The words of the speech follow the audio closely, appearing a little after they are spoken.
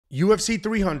UFC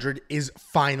 300 is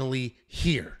finally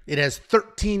here. It has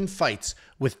 13 fights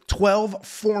with 12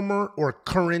 former or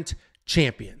current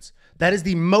champions. That is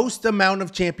the most amount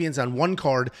of champions on one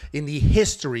card in the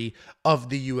history of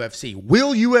the UFC.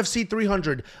 Will UFC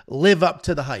 300 live up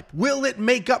to the hype? Will it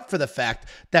make up for the fact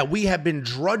that we have been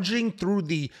drudging through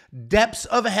the depths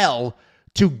of hell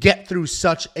to get through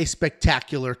such a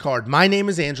spectacular card? My name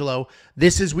is Angelo.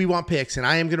 This is We Want Picks, and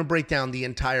I am going to break down the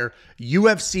entire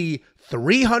UFC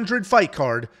 300 fight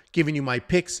card, giving you my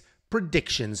picks,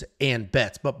 predictions, and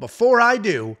bets. But before I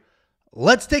do,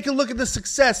 let's take a look at the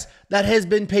success that has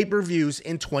been pay-per-views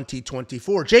in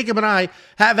 2024. Jacob and I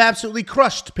have absolutely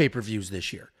crushed pay-per-views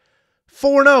this year.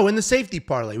 4-0 in the safety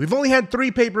parlay. We've only had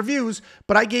 3 pay-per-views,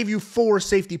 but I gave you 4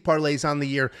 safety parlays on the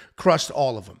year, crushed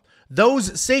all of them.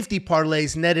 Those safety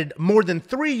parlays netted more than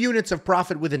 3 units of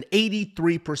profit with an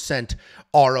 83%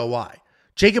 ROI.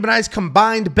 Jacob and I's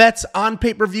combined bets on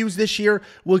pay-per-views this year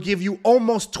will give you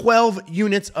almost 12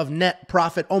 units of net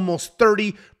profit, almost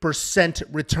 30%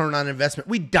 return on investment.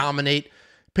 We dominate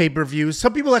pay-per-views.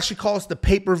 Some people actually call us the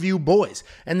pay-per-view boys,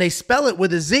 and they spell it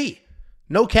with a Z.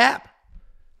 No cap.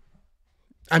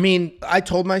 I mean, I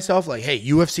told myself, like, hey,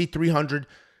 UFC 300,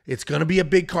 it's going to be a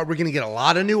big card. We're going to get a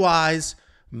lot of new eyes.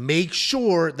 Make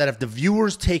sure that if the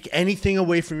viewers take anything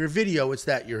away from your video, it's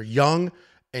that you're young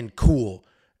and cool.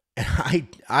 And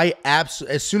I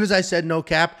absolutely, as soon as I said no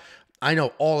cap, I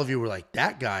know all of you were like,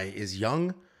 that guy is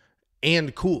young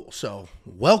and cool. So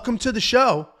welcome to the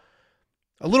show.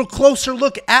 A little closer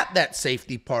look at that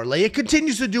safety parlay. It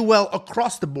continues to do well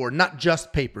across the board, not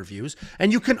just pay-per-views.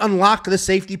 And you can unlock the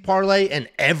safety parlay and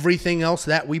everything else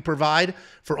that we provide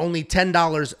for only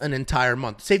 $10 an entire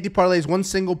month. Safety parlay is one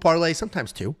single parlay,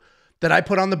 sometimes 2, that I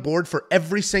put on the board for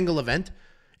every single event.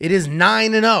 It is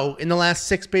 9-0 in the last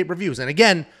 6 pay-per-views. And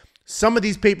again, some of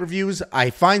these pay-per-views,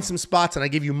 I find some spots and I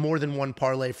give you more than one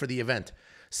parlay for the event.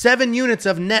 7 units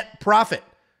of net profit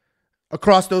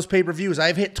across those pay-per-views.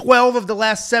 I've hit 12 of the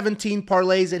last 17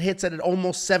 parlays. It hits at an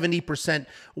almost 70%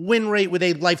 win rate with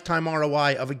a lifetime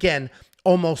ROI of, again,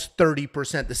 almost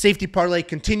 30%. The safety parlay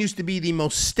continues to be the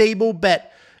most stable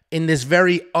bet in this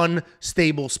very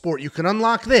unstable sport. You can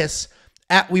unlock this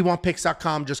at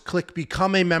WeWantPicks.com. Just click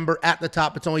Become a Member at the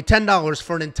top. It's only $10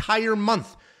 for an entire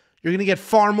month. You're going to get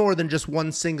far more than just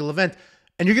one single event,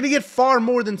 and you're going to get far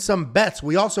more than some bets.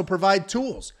 We also provide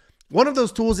tools. One of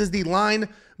those tools is the line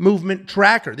movement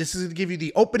tracker. This is going to give you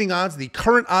the opening odds, the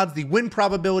current odds, the win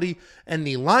probability, and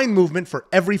the line movement for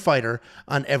every fighter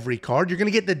on every card. You're going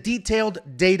to get the detailed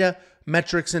data,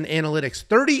 metrics, and analytics.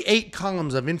 38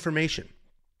 columns of information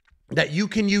that you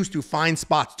can use to find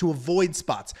spots, to avoid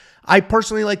spots. I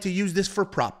personally like to use this for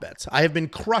prop bets. I have been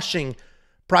crushing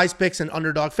Prize Picks and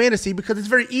Underdog Fantasy because it's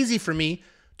very easy for me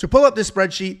to pull up this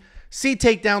spreadsheet, see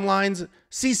takedown lines,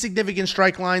 see significant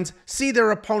strike lines, see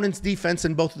their opponent's defense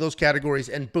in both of those categories,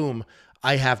 and boom,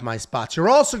 I have my spots. You're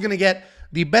also going to get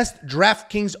the best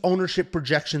DraftKings ownership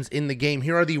projections in the game.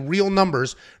 Here are the real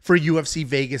numbers for UFC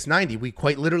Vegas 90. We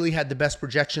quite literally had the best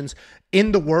projections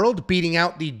in the world, beating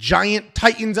out the giant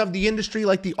titans of the industry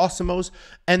like the Osmos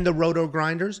and the Roto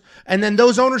Grinders. And then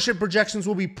those ownership projections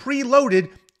will be preloaded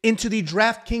into the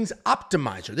DraftKings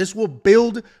Optimizer. This will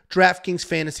build DraftKings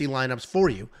fantasy lineups for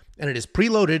you, and it is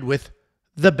preloaded with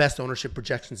the best ownership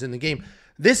projections in the game.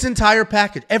 This entire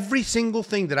package, every single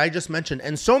thing that I just mentioned,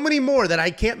 and so many more that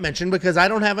I can't mention because I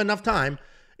don't have enough time,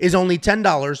 is only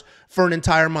 $10 for an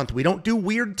entire month. We don't do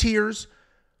weird tiers.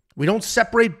 We don't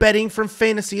separate betting from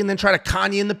fantasy and then try to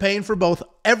con you into paying for both.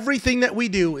 Everything that we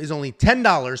do is only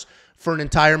 $10 for an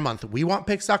entire month.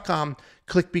 WeWantPicks.com.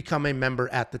 Click Become a Member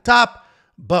at the top.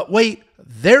 But wait,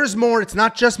 there's more. It's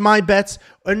not just my bets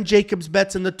and Jacob's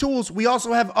bets and the tools. We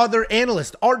also have other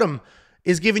analysts. Artem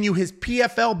is giving you his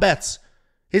PFL bets,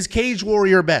 his Cage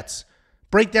Warrior bets,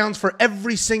 breakdowns for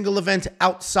every single event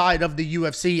outside of the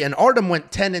UFC. And Artem went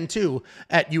 10-2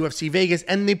 at UFC Vegas.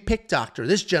 And the Pick Doctor,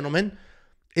 this gentleman,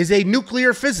 is a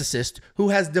nuclear physicist who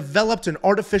has developed an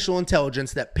artificial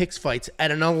intelligence that picks fights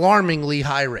at an alarmingly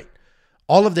high rate.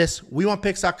 All of this,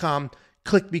 WeWantPicks.com.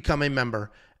 Click Become a Member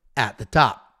at the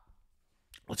top.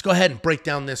 Let's go ahead and break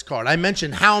down this card. I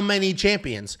mentioned how many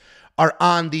champions are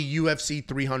on the UFC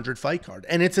 300 fight card,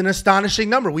 and it's an astonishing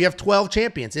number. We have 12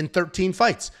 champions in 13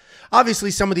 fights.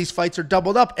 Obviously, some of these fights are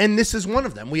doubled up, and this is one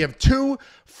of them. We have 2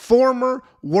 former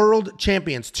world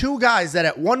champions, 2 guys that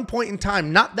at one point in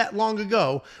time, not that long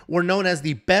ago, were known as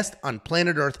the best on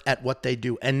planet Earth at what they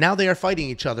do, and now they are fighting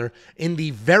each other in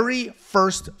the very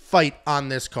first fight on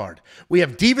this card. We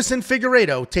have Deiveson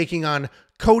Figueiredo taking on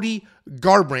Cody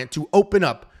Garbrandt to open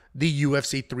up the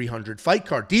UFC 300 fight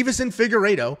card. Deiveson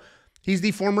Figueiredo He's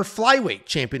the former flyweight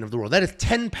champion of the world. That is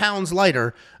 10 pounds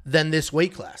lighter than this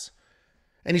weight class.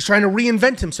 And he's trying to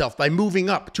reinvent himself by moving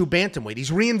up to bantamweight. He's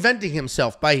reinventing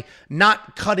himself by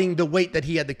not cutting the weight that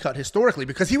he had to cut historically,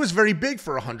 because he was very big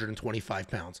for 125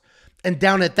 pounds. And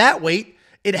down at that weight,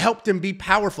 it helped him be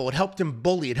powerful. It helped him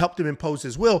bully. It helped him impose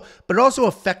his will, but it also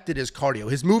affected his cardio.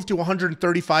 His move to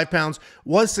 135 pounds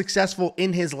was successful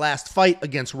in his last fight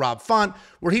against Rob Font,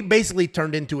 where he basically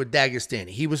turned into a Dagestani.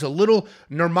 He was a little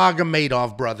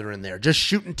Nurmagomedov brother in there, just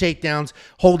shooting takedowns,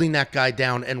 holding that guy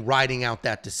down, and riding out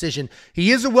that decision. He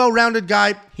is a well-rounded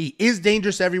guy. He is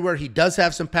dangerous everywhere. He does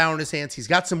have some power in his hands. He's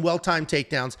got some well-timed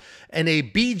takedowns, and a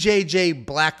BJJ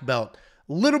black belt.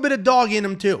 Little bit of dog in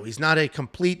him too. He's not a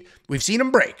complete, we've seen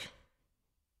him break.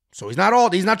 So he's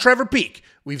not Trevor Peek.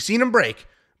 We've seen him break,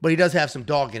 but he does have some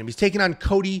dog in him. He's taking on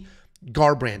Cody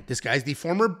Garbrandt. This guy's the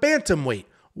former bantamweight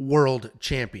world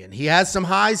champion. He has some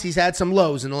highs. He's had some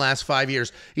lows in the last 5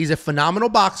 years. He's a phenomenal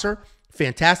boxer.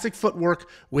 Fantastic footwork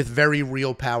with very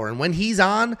real power. And when he's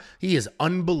on, he is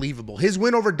unbelievable. His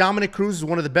win over Dominic Cruz is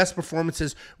one of the best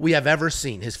performances we have ever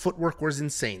seen. His footwork was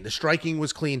insane. The striking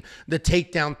was clean. The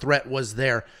takedown threat was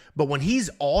there. But when he's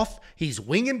off, he's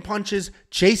winging punches,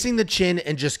 chasing the chin,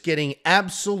 and just getting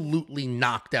absolutely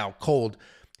knocked out cold.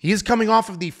 He is coming off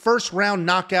of the first round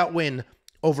knockout win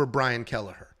over Brian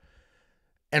Kelleher.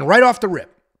 And right off the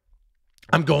rip,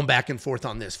 I'm going back and forth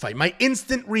on this fight. My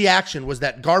instant reaction was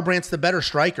that Garbrandt's the better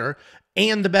striker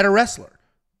and the better wrestler.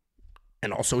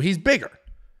 And also he's bigger.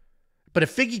 But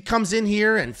if Figgy comes in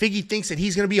here and Figgy thinks that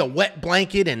he's going to be a wet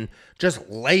blanket and just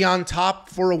lay on top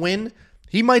for a win,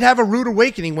 he might have a rude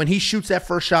awakening when he shoots that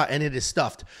first shot and it is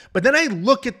stuffed. But then I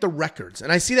look at the records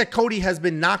and I see that Cody has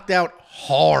been knocked out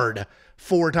hard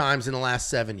 4 times in the last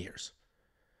 7 years.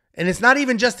 And it's not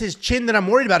even just his chin that I'm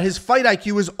worried about. His fight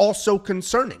IQ is also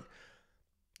concerning.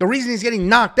 The reason he's getting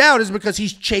knocked out is because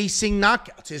he's chasing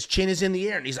knockouts. His chin is in the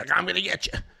air, and he's like, I'm going to get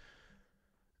you.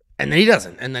 And then he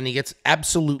doesn't. And then he gets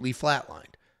absolutely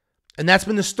flatlined. And that's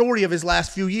been the story of his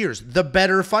last few years. The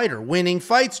better fighter, winning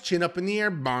fights, chin up in the air,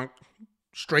 bonk,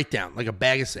 straight down like a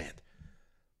bag of sand.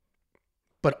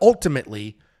 But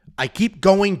ultimately, I keep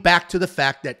going back to the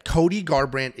fact that Cody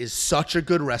Garbrandt is such a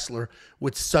good wrestler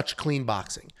with such clean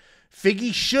boxing.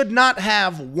 Figgy should not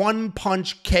have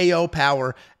one-punch KO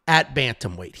power at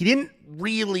bantamweight. He didn't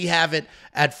really have it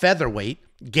at featherweight.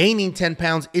 Gaining 10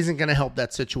 pounds isn't going to help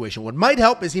that situation. What might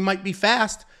help is he might be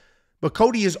fast, but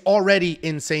Cody is already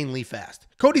insanely fast.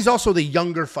 Cody's also the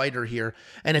younger fighter here,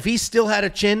 and if he still had a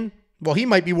chin, well, he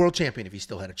might be world champion if he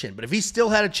still had a chin, but if he still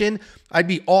had a chin, I'd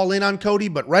be all in on Cody,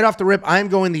 but right off the rip, I'm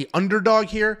going the underdog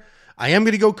here. I am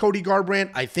going to go Cody Garbrandt.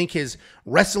 I think his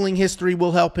wrestling history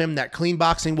will help him. That clean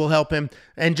boxing will help him.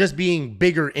 And just being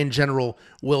bigger in general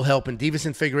will help. And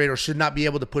Deiveson Figueiredo should not be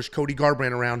able to push Cody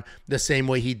Garbrandt around the same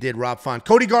way he did Rob Font.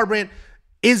 Cody Garbrandt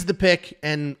is the pick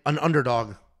and an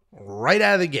underdog right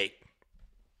out of the gate.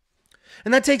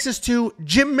 And that takes us to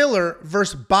Jim Miller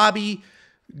versus Bobby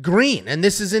Green. And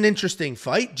this is an interesting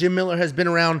fight. Jim Miller has been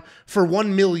around for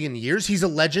 1 million years. He's a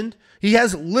legend. He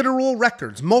has literal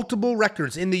records, multiple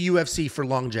records in the UFC for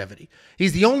longevity.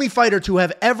 He's the only fighter to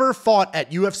have ever fought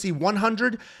at UFC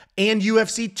 100 and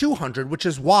UFC 200, which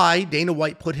is why Dana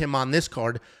White put him on this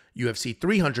card, UFC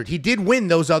 300. He did win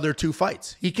those other 2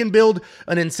 fights. He can build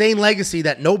an insane legacy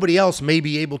that nobody else may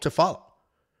be able to follow.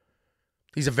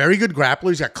 He's a very good grappler.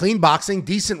 He's got clean boxing,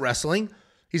 decent wrestling.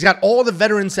 He's got all the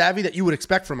veteran savvy that you would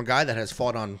expect from a guy that has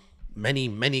fought on many,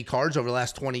 many cards over the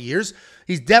last 20 years.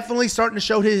 He's definitely starting to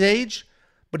show his age,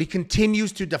 but he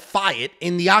continues to defy it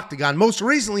in the octagon. Most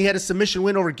recently, he had a submission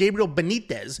win over Gabriel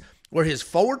Benitez, where his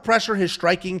forward pressure, his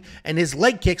striking, and his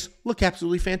leg kicks look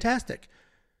absolutely fantastic.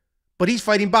 But he's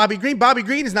fighting Bobby Green. Bobby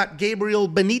Green is not Gabriel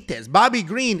Benitez. Bobby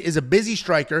Green is a busy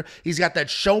striker. He's got that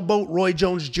showboat Roy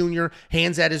Jones Jr.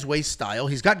 hands at his waist style.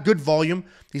 He's got good volume.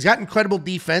 He's got incredible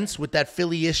defense with that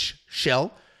Philly-ish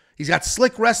shell. He's got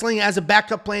slick wrestling as a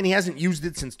backup plan. He hasn't used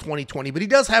it since 2020, but he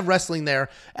does have wrestling there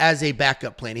as a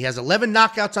backup plan. He has 11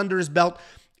 knockouts under his belt.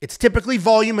 It's typically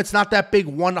volume. It's not that big.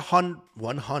 One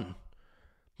hun.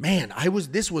 Man,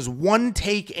 this was one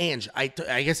take Ange. I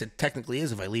guess it technically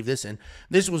is if I leave this in.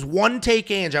 This was one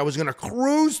take Ange. I was going to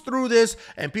cruise through this,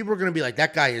 and people are going to be like,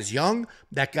 that guy is young,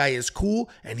 that guy is cool,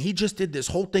 and he just did this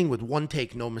whole thing with one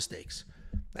take, no mistakes.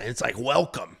 And it's like,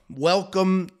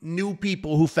 welcome new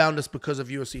people who found us because of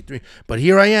UFC 3. But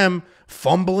here I am,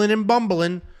 fumbling and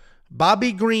bumbling.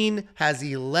 Bobby Green has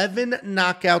 11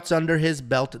 knockouts under his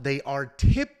belt. They are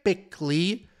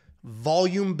typically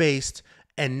volume-based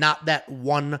and not that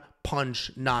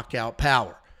one-punch knockout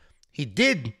power. He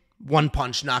did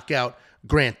one-punch knockout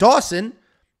Grant Dawson,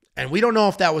 And we don't know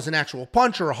if that was an actual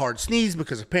punch or a hard sneeze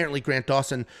because apparently Grant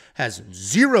Dawson has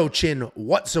zero chin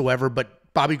whatsoever,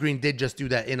 but Bobby Green did just do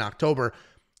that in October.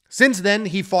 Since then,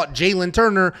 he fought Jalen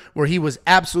Turner where he was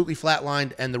absolutely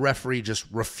flatlined and the referee just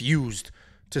refused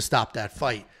to stop that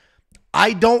fight.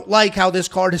 I don't like how this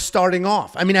card is starting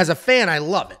off. I mean, as a fan, I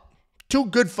love it. 2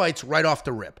 good fights right off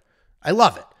the rip. I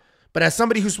love it. But as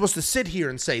somebody who's supposed to sit here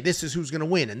and say, this is who's going to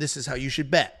win and this is how you should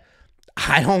bet,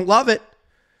 I don't love it.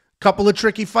 Couple of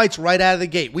tricky fights right out of the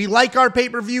gate. We like our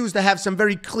pay-per-views to have some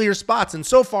very clear spots, and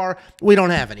so far, we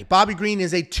don't have any. Bobby Green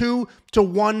is a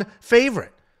 2-1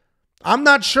 favorite. I'm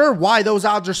not sure why those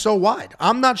odds are so wide.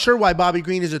 I'm not sure why Bobby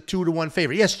Green is a 2-1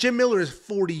 favorite. Yes, Jim Miller is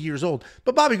 40 years old,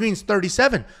 but Bobby Green's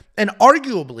 37. And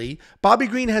arguably, Bobby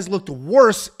Green has looked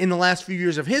worse in the last few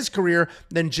years of his career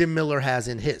than Jim Miller has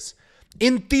in his.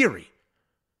 In theory,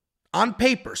 on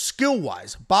paper,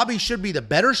 skill-wise, Bobby should be the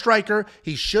better striker.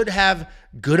 He should have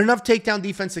good enough takedown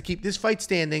defense to keep this fight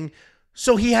standing,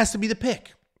 so he has to be the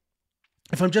pick.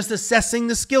 If I'm just assessing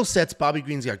the skill sets, Bobby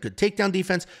Green's got good takedown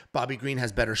defense. Bobby Green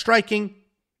has better striking.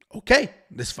 Okay,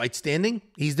 this fight's standing.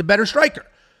 He's the better striker.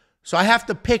 So I have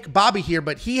to pick Bobby here,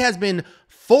 but he has been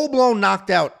full-blown knocked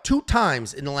out 2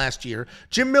 times in the last year.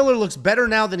 Jim Miller looks better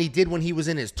now than he did when he was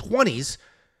in his 20s.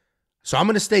 So I'm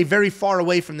going to stay very far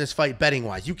away from this fight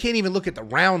betting-wise. You can't even look at the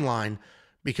round line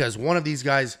because one of these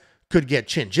guys could get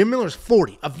chin. Jim Miller's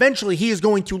 40. Eventually, he is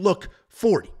going to look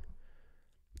 40.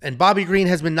 And Bobby Green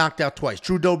has been knocked out twice.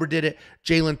 Drew Dober did it.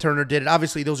 Jalen Turner did it.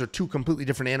 Obviously, those are 2 completely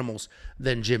different animals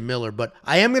than Jim Miller. But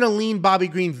I am going to lean Bobby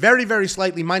Green very, very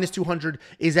slightly. Minus 200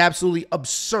 is absolutely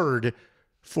absurd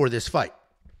for this fight.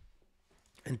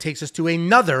 And takes us to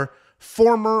another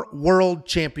former world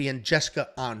champion, Jessica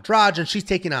Andrade, and she's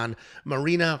taking on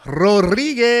Marina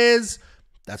Rodriguez.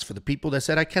 That's for the people that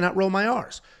said I cannot roll my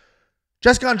R's.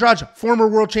 Jessica Andrade, former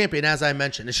world champion, as I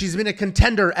mentioned, and she's been a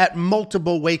contender at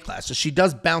multiple weight classes. She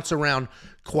does bounce around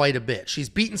quite a bit. She's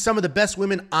beaten some of the best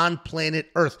women on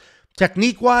planet Earth.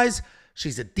 Technique-wise,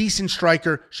 she's a decent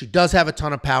striker. She does have a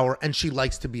ton of power, and she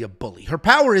likes to be a bully. Her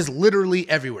power is literally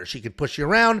everywhere. She can push you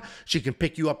around. She can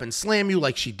pick you up and slam you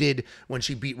like she did when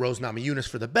she beat Rose Namajunas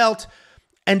for the belt.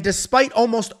 And despite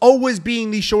almost always being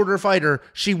the shorter fighter,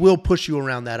 she will push you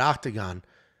around that octagon.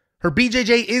 Her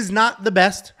BJJ is not the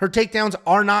best. Her takedowns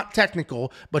are not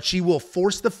technical, but she will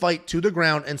force the fight to the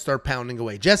ground and start pounding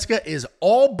away. Jessica is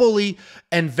all bully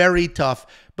and very tough,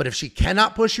 but if she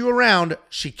cannot push you around,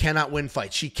 she cannot win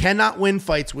fights. She cannot win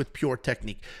fights with pure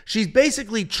technique. She's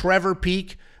basically Trevor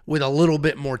Peek with a little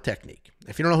bit more technique.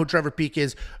 If you don't know who Trevor Peek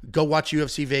is, go watch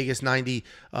UFC Vegas 90.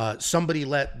 Somebody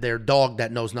let their dog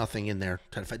that knows nothing in there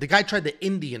try to fight. The guy tried to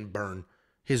Indian burn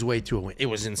his way to a win. It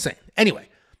was insane. Anyway,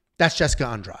 that's Jessica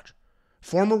Andrade.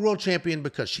 Former world champion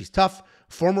because she's tough.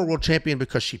 Former world champion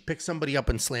because she picked somebody up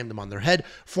and slammed them on their head.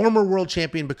 Former world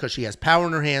champion because she has power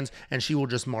in her hands and she will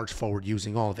just march forward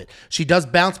using all of it. She does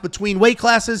bounce between weight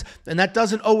classes, and that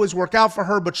doesn't always work out for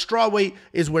her, but strawweight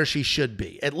is where she should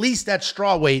be. At least at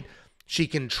strawweight, she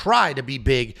can try to be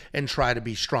big and try to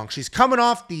be strong. She's coming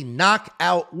off the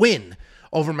knockout win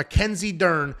over Mackenzie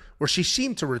Dern, where she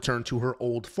seemed to return to her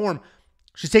old form.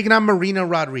 She's taking on Marina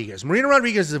Rodriguez. Marina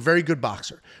Rodriguez is a very good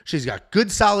boxer. She's got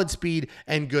good solid speed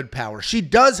and good power. She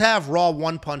does have raw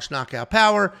one-punch knockout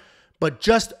power, but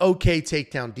just okay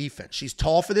takedown defense. She's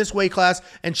tall for this weight class,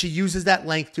 and she uses that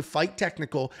length to fight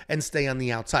technical and stay on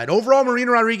the outside. Overall,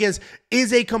 Marina Rodriguez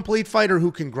is a complete fighter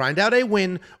who can grind out a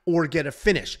win or get a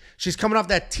finish. She's coming off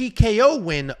that TKO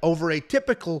win over a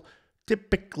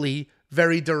typically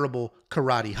very durable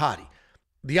karate hottie.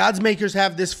 The odds makers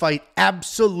have this fight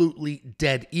absolutely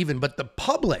dead even, but the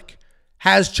public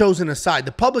has chosen a side.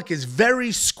 The public is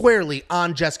very squarely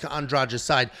on Jessica Andrade's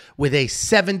side with a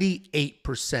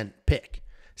 78% pick.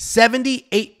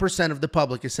 78% of the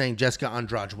public is saying Jessica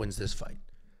Andrade wins this fight.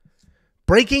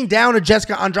 Breaking down a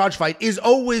Jessica Andrade fight is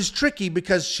always tricky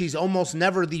because she's almost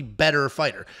never the better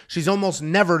fighter. She's almost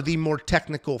never the more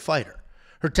technical fighter.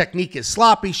 Her technique is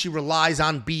sloppy. She relies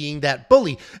on being that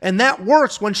bully. And that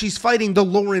works when she's fighting the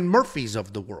Lauren Murphys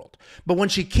of the world. But when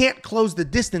she can't close the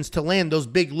distance to land those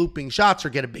big looping shots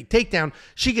or get a big takedown,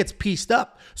 she gets pieced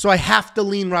up. So I have to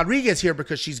lean Rodriguez here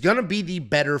because she's going to be the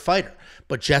better fighter.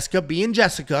 But Jessica, being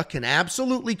Jessica, can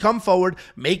absolutely come forward,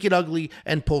 make it ugly,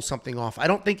 and pull something off. I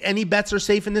don't think any bets are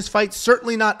safe in this fight.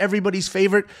 Certainly not everybody's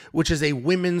favorite, which is a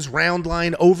women's round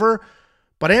line over.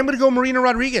 But I am going to go Marina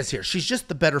Rodriguez here. She's just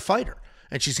the better fighter.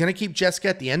 And she's going to keep Jessica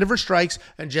at the end of her strikes,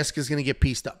 and Jessica's going to get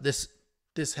pieced up. This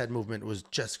head movement was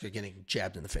Jessica getting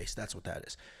jabbed in the face. That's what that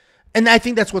is. And I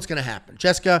think that's what's going to happen.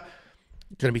 Jessica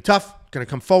Going to be tough, going to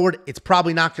come forward. It's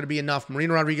probably not going to be enough.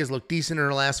 Marina Rodriguez looked decent in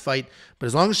her last fight, but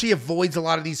as long as she avoids a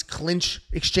lot of these clinch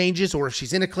exchanges, or if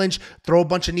she's in a clinch, throw a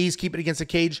bunch of knees, keep it against the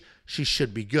cage, she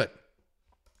should be good.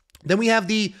 Then we have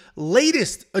the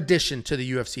latest addition to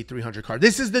the UFC 300 card.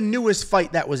 This is the newest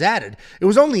fight that was added. It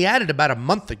was only added about a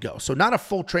month ago, so not a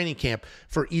full training camp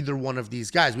for either one of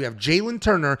these guys. We have Jalen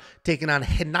Turner taking on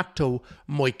Renato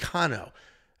Moicano.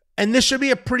 And this should be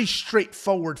a pretty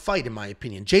straightforward fight, in my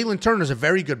opinion. Jalen Turner is a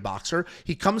very good boxer.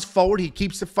 He comes forward. He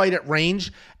keeps the fight at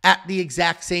range at the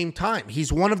exact same time.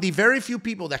 He's one of the very few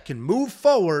people that can move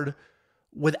forward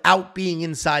without being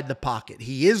inside the pocket.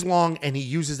 He is long, and he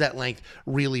uses that length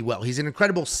really well. He's an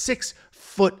incredible 6'3".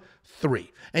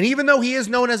 And even though he is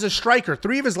known as a striker,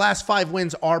 3 of his last 5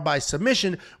 wins are by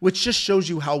submission, which just shows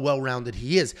you how well-rounded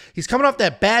he is. He's coming off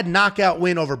that bad knockout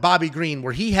win over Bobby Green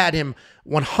where he had him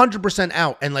 100%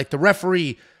 out, and like the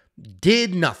referee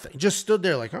did nothing. Just stood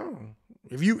there like, oh,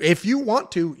 if you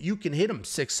want to, you can hit him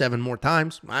 6, 7 more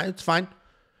times. It's fine.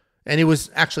 And it was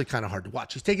actually kind of hard to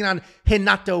watch. He's taking on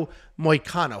Renato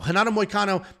Moicano. Renato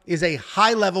Moicano is a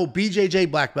high-level BJJ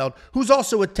black belt who's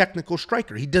also a technical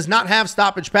striker. He does not have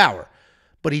stoppage power,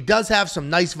 but he does have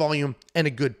some nice volume and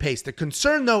a good pace. The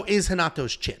concern, though, is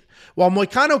Renato's chin. While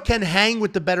Moicano can hang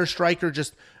with the better striker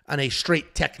just on a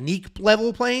straight technique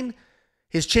level plane,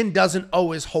 his chin doesn't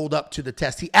always hold up to the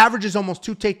test. He averages almost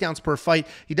 2 takedowns per fight.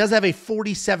 He does have a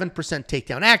 47%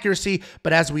 takedown accuracy,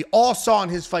 but as we all saw in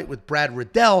his fight with Brad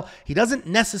Riddell, he doesn't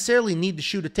necessarily need to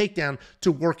shoot a takedown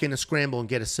to work in a scramble and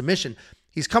get a submission.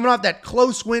 He's coming off that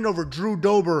close win over Drew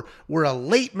Dober, where a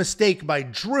late mistake by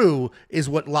Drew is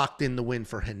what locked in the win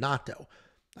for Renato.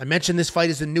 I mentioned this fight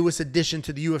is the newest addition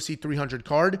to the UFC 300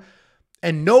 card,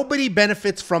 and nobody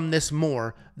benefits from this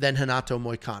more than Renato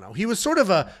Moicano. He was sort of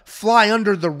a fly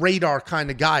under the radar kind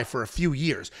of guy for a few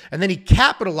years, and then he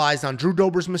capitalized on Drew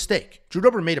Dober's mistake. Drew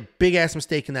Dober made a big-ass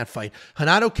mistake in that fight.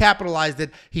 Renato capitalized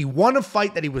it. He won a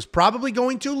fight that he was probably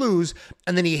going to lose,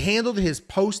 and then he handled his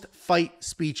post-fight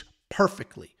speech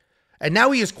perfectly. And now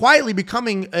he is quietly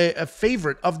becoming a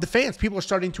favorite of the fans. People are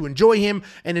starting to enjoy him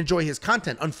and enjoy his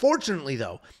content. Unfortunately,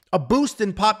 though, a boost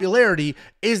in popularity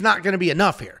is not going to be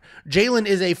enough here. Jalen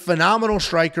is a phenomenal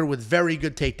striker with very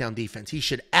good takedown defense. He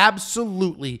should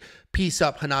absolutely piece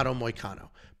up Renato Moicano,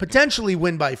 potentially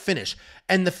win by finish.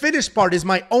 And the finish part is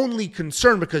my only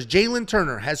concern because Jalen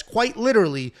Turner has quite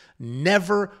literally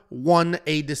never won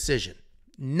a decision.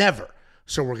 Never.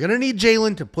 So we're going to need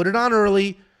Jalen to put it on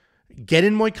early, get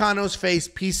in Moicano's face,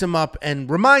 piece him up, and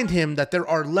remind him that there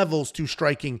are levels to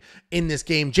striking in this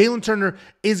game. Jalen Turner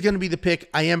is going to be the pick.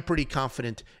 I am pretty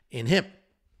confident in him.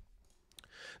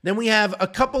 Then we have a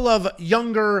couple of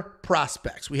younger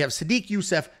prospects. We have Sodiq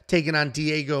Yusuff taking on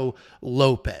Diego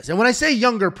Lopez. And when I say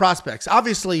younger prospects,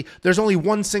 obviously there's only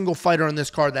one single fighter on this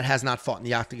card that has not fought in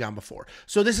the octagon before.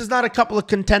 So this is not a couple of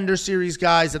contender series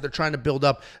guys that they're trying to build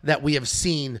up that we have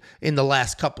seen in the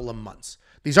last couple of months.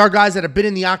 These are guys that have been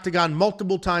in the octagon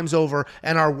multiple times over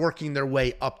and are working their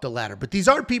way up the ladder. But these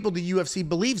are people the UFC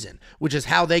believes in, which is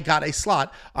how they got a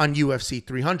slot on UFC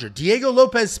 300. Diego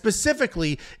Lopez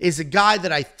specifically is a guy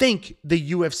that I think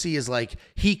the UFC is like,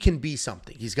 he can be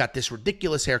something. He's got this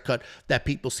ridiculous haircut that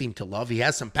people seem to love. He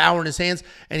has some power in his hands,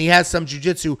 and he has some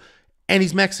jiu-jitsu, and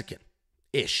he's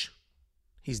Mexican-ish.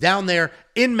 He's down there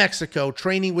in Mexico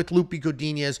training with Lupi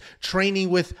Godinez,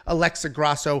 training with Alexa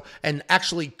Grasso, and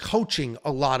actually coaching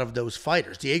a lot of those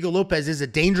fighters. Diego Lopez is a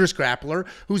dangerous grappler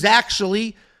who's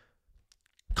actually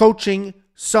coaching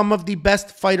some of the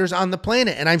best fighters on the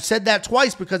planet. And I've said that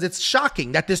twice because it's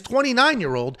shocking that this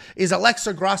 29-year-old is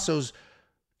Alexa Grasso's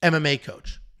MMA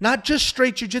coach. Not just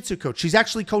straight jiu-jitsu coach. She's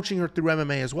actually coaching her through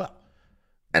MMA as well.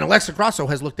 And Alexa Grasso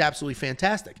has looked absolutely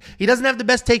fantastic. He doesn't have the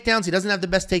best takedowns. He doesn't have the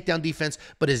best takedown defense,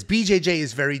 but his BJJ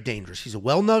is very dangerous. He's a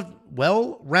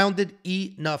well-rounded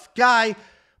enough guy,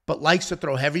 but likes to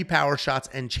throw heavy power shots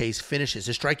and chase finishes.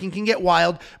 His striking can get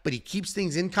wild, but he keeps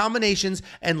things in combinations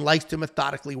and likes to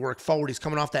methodically work forward. He's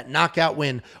coming off that knockout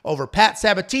win over Pat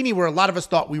Sabatini, where a lot of us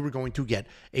thought we were going to get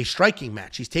a striking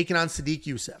match. He's taking on Sodiq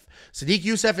Yusuff. Sodiq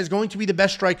Yusuff is going to be the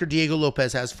best striker Diego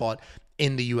Lopez has fought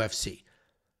in the UFC.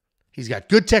 He's got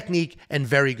good technique and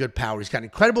very good power. He's got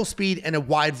incredible speed and a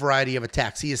wide variety of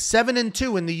attacks. He is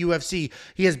 7-2 in the UFC.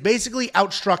 He has basically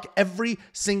outstruck every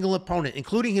single opponent,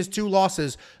 including his 2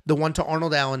 losses, the one to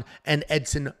Arnold Allen and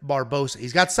Edson Barbosa.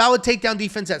 He's got solid takedown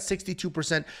defense at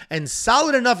 62% and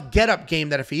solid enough get-up game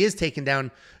that if he is taken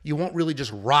down, you won't really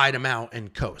just ride him out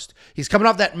and coast. He's coming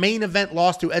off that main event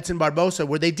loss to Edson Barbosa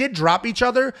where they did drop each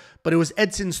other, but it was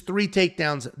Edson's 3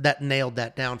 takedowns that nailed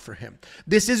that down for him.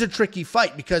 This is a tricky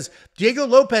fight because Diego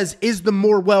Lopes is the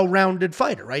more well-rounded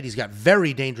fighter, right? He's got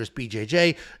very dangerous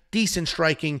BJJ, decent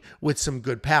striking with some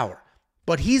good power.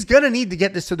 But he's going to need to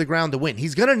get this to the ground to win.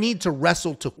 He's going to need to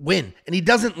wrestle to win, and he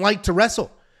doesn't like to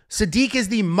wrestle. Sadiq is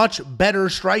the much better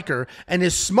striker and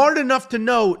is smart enough to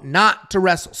know not to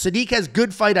wrestle. Sadiq has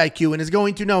good fight IQ and is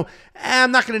going to know,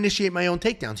 I'm not going to initiate my own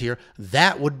takedowns here.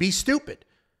 That would be stupid.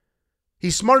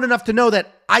 He's smart enough to know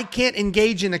that I can't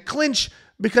engage in a clinch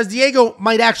because Diego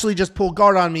might actually just pull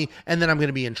guard on me and then I'm going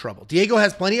to be in trouble. Diego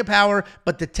has plenty of power,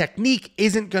 but the technique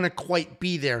isn't going to quite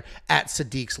be there at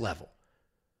Sadiq's level.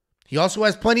 He also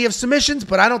has plenty of submissions,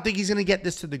 but I don't think he's going to get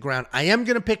this to the ground. I am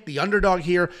going to pick the underdog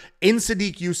here in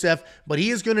Sadiq Youssef, but he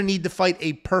is going to need to fight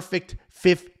a perfect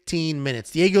 15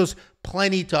 minutes. Diego's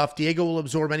plenty tough. Diego will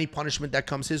absorb any punishment that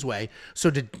comes his way. So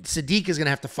Sadiq is going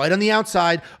to have to fight on the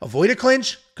outside, avoid a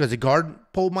clinch, because a guard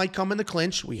pull might come in the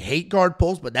clinch. We hate guard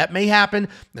pulls, but that may happen.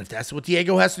 And if that's what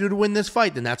Diego has to do to win this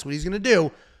fight, then that's what he's going to do.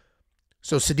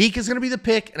 So Sadiq is going to be the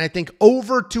pick, and I think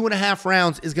over 2.5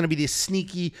 rounds is going to be the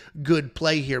sneaky good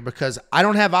play here because I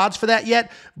don't have odds for that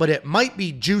yet, but it might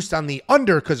be juiced on the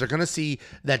under because they're going to see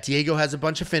that Diego has a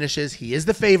bunch of finishes. He is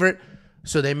the favorite,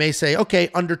 so they may say, okay,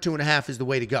 under 2.5 is the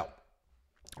way to go.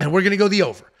 And we're going to go the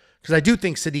over because I do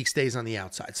think Sadiq stays on the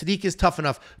outside. Sadiq is tough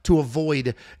enough to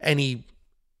avoid any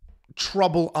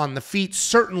trouble on the feet,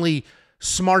 certainly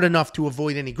smart enough to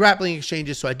avoid any grappling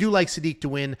exchanges. So I do like Sadiq to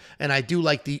win, and I do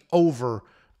like the over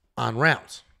on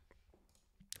rounds.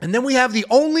 And then we have the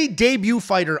only debut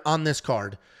fighter on this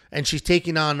card, and she's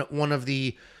taking on one of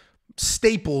the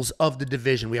staples of the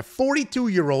division. We have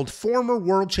 42-year-old former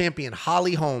world champion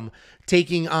Holly Holm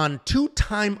taking on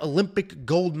 2-time Olympic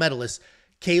gold medalist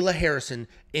Kayla Harrison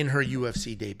in her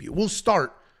UFC debut. We'll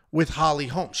start with Holly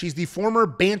Holm. She's the former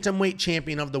bantamweight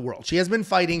champion of the world. She has been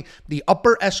fighting the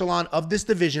upper echelon of this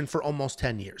division for almost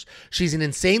 10 years. She's an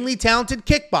insanely talented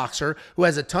kickboxer who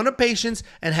has a ton of patience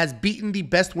and has beaten the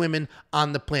best women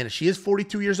on the planet. She is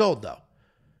 42 years old, though.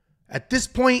 At this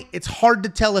point, it's hard to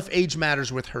tell if age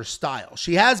matters with her style.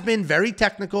 She has been very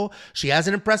technical. She has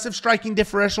an impressive striking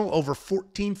differential, over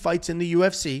 14 fights in the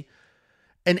UFC.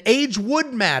 And age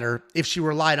would matter if she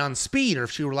relied on speed or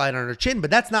if she relied on her chin,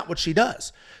 but that's not what she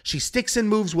does. She sticks and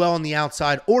moves well on the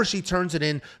outside, or she turns it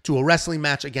into a wrestling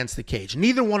match against the cage.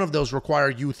 Neither one of those require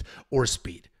youth or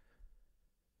speed.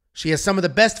 She has some of the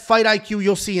best fight IQ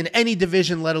you'll see in any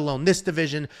division, let alone this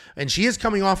division, and she is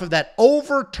coming off of that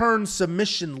overturned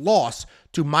submission loss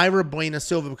to Mayra Buena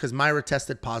Silva because Mayra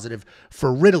tested positive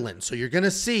for Ritalin. So you're going to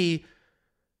see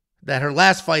that her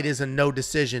last fight is a no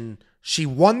decision. She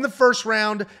won the first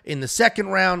round. In the second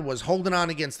round, was holding on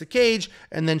against the cage,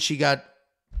 and then she got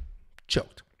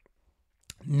choked.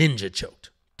 Ninja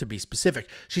choked, to be specific.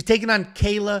 She's taking on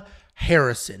Kayla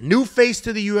Harrison. New face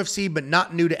to the UFC, but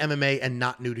not new to MMA and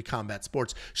not new to combat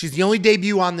sports. She's the only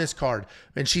debut on this card,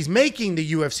 and she's making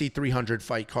the UFC 300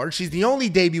 fight card. She's the only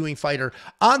debuting fighter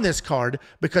on this card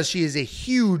because she is a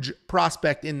huge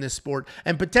prospect in this sport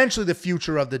and potentially the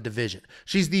future of the division.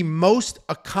 She's the most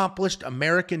accomplished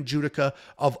American judoka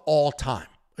of all time.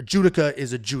 A judoka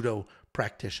is a judo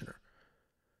practitioner.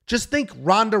 Just think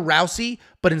Ronda Rousey,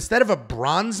 but instead of a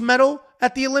bronze medal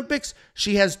at the Olympics,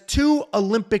 she has 2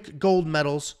 Olympic gold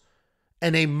medals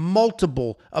and a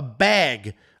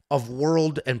bag of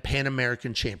world and Pan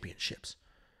American championships.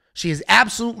 She is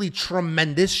absolutely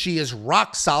tremendous. She is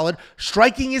rock solid.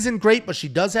 Striking isn't great, but she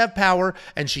does have power,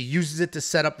 and she uses it to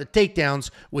set up the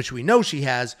takedowns, which we know she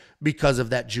has because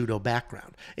of that judo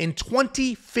background. In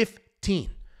 2015,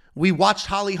 we watched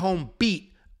Holly Holm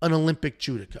beat an Olympic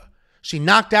judoka. She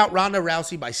knocked out Ronda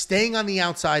Rousey by staying on the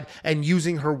outside and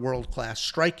using her world-class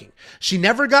striking. She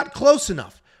never got close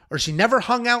enough, or she never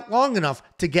hung out long enough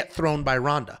to get thrown by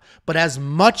Ronda. But as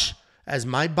much as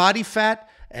my body fat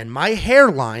and my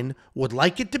hairline would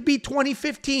like it to be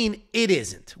 2015, it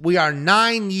isn't. We are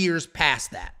 9 years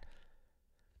past that.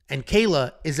 And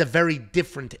Kayla is a very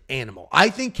different animal. I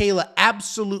think Kayla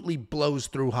absolutely blows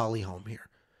through Holly Holm here.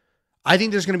 I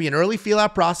think there's going to be an early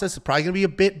feel-out process. It's probably going to be a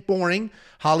bit boring.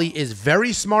 Holly is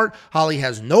very smart. Holly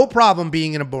has no problem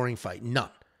being in a boring fight. None.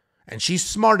 And she's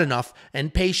smart enough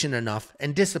and patient enough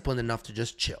and disciplined enough to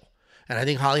just chill. And I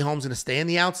think Holly Holm's going to stay on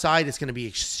the outside. It's going to be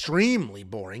extremely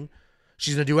boring.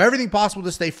 She's going to do everything possible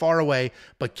to stay far away,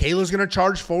 but Kayla's going to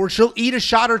charge forward. She'll eat a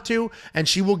shot or two, and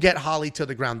she will get Holly to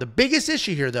the ground. The biggest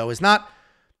issue here, though, is not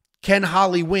can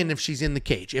Holly win if she's in the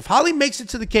cage. If Holly makes it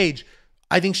to the cage,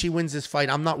 I think she wins this fight.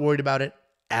 I'm not worried about it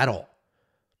at all.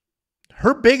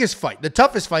 her biggest fight, the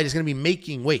toughest fight, is going to be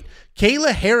making weight.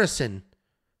 Kayla Harrison,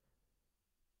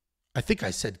 I think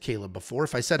I said Kayla before.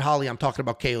 If I said Holly, I'm talking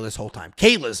about Kayla this whole time.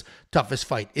 Kayla's toughest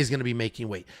fight is going to be making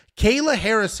weight. Kayla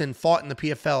Harrison fought in the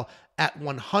PFL at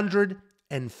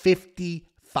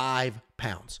 155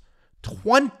 pounds.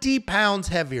 20 pounds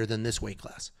heavier than this weight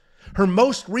class. Her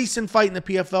most recent fight in the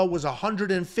PFL was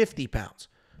 150 pounds.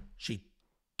 She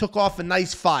took off a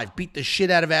nice 5, beat the shit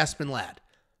out of Aspen Ladd.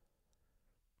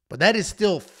 But that is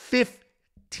still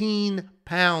 15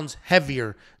 pounds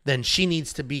heavier than she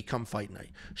needs to be come fight night.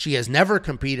 She has never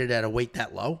competed at a weight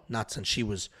that low, not since she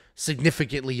was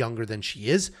significantly younger than she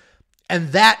is.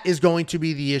 And that is going to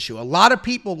be the issue. A lot of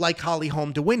people like Holly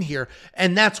Holm to win here,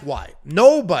 and that's why.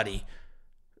 Nobody,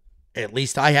 at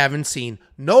least I haven't seen,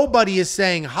 nobody is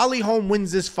saying Holly Holm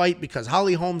wins this fight because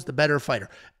Holly Holm's the better fighter.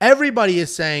 Everybody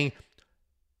is saying,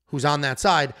 who's on that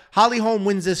side, Holly Holm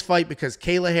wins this fight because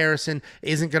Kayla Harrison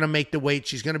isn't going to make the weight.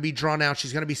 She's going to be drawn out.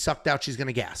 She's going to be sucked out. She's going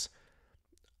to gas.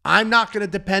 I'm not going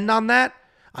to depend on that.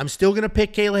 I'm still going to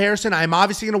pick Kayla Harrison. I'm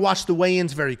obviously going to watch the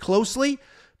weigh-ins very closely,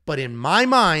 but in my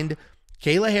mind,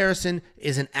 Kayla Harrison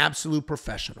is an absolute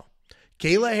professional.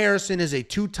 Kayla Harrison is a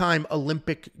 2-time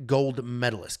Olympic gold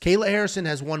medalist. Kayla Harrison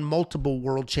has won multiple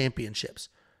world championships.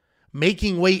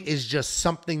 Making weight is just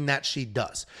something that she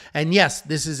does. And yes,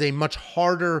 this is a much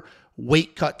harder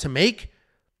weight cut to make.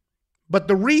 But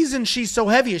the reason she's so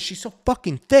heavy is she's so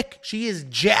fucking thick. She is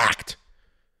jacked.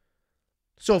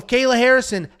 So if Kayla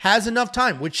Harrison has enough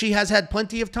time, which she has had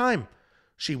plenty of time,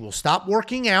 she will stop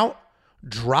working out,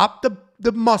 drop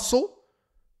the muscle,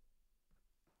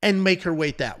 and make her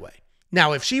weight that way.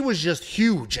 Now, if she was just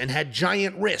huge and had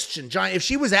giant wrists and if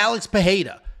she was Alex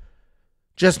Pereira,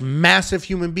 just massive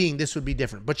human being, this would be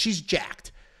different. But she's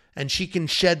jacked, and she can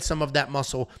shed some of that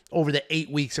muscle over the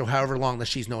 8 weeks or however long that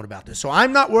she's known about this. So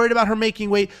I'm not worried about her making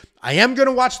weight. I am going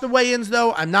to watch the weigh-ins,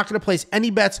 though. I'm not going to place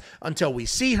any bets until we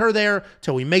see her there,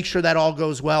 until we make sure that all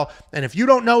goes well. And if you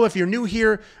don't know, if you're new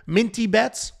here, Minty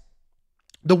Bets,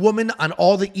 the woman on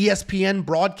all the ESPN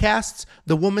broadcasts,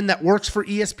 the woman that works for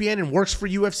ESPN and works for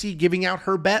UFC giving out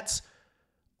her bets,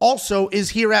 also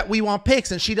is here at We Want Picks,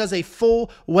 and she does a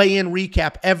full weigh-in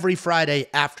recap every Friday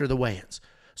after the weigh-ins.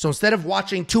 So instead of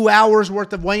watching 2 hours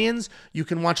worth of weigh-ins, you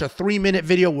can watch a 3-minute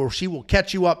video where she will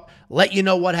catch you up, let you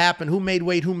know what happened, who made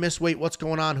weight, who missed weight, what's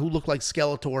going on, who looked like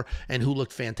Skeletor, and who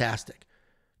looked fantastic.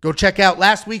 Go check out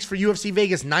last week's for UFC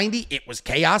Vegas 90. It was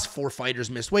chaos. 4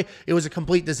 fighters missed weight. It was a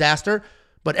complete disaster.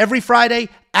 But every Friday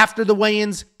after the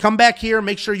weigh-ins, come back here,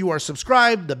 make sure you are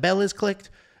subscribed, the bell is clicked,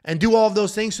 and do all of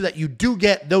those things so that you do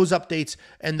get those updates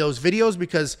and those videos,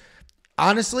 because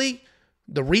honestly,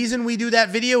 the reason we do that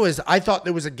video is I thought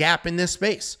there was a gap in this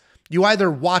space. You either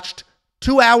watched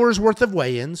 2 hours worth of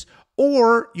weigh-ins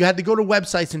or you had to go to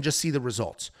websites and just see the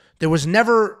results. There was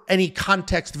never any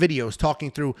context videos talking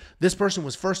through this person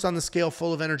was first on the scale,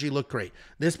 full of energy, looked great.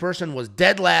 This person was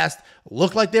dead last,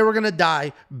 looked like they were going to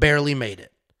die, barely made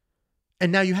it.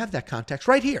 And now you have that context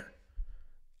right here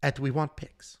at We Want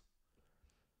Picks.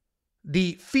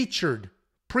 The featured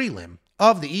prelim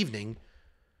of the evening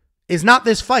is not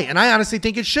this fight, and I honestly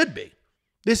think it should be.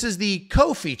 This is the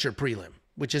co-featured prelim,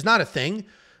 which is not a thing,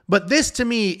 but this to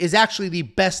me is actually the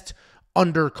best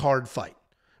undercard fight,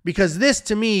 because this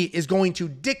to me is going to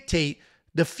dictate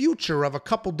the future of a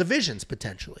couple divisions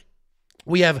potentially.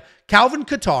 We have Calvin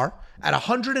Kattar at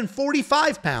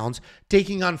 145 pounds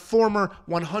taking on former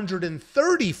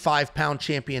 135-pound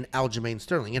champion Aljamain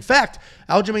Sterling. In fact,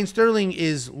 Aljamain Sterling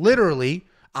is literally,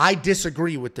 I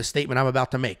disagree with the statement I'm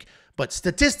about to make, but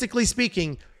statistically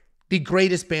speaking, the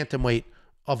greatest bantamweight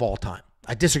of all time.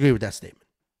 I disagree with that statement.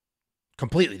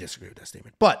 Completely disagree with that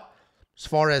statement. But as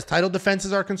far as title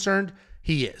defenses are concerned,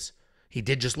 he is. He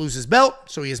did just lose his belt,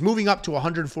 so he is moving up to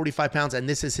 145 pounds, and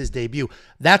this is his debut.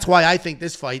 That's why I think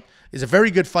this fight is a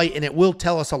very good fight, and it will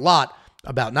tell us a lot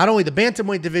about not only the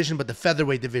bantamweight division, but the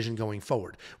featherweight division going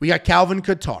forward. We got Calvin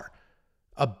Kattar,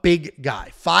 a big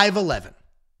guy, 5'11",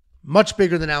 much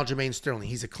bigger than Aljamain Sterling.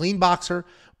 He's a clean boxer,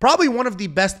 probably one of the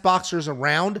best boxers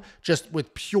around, just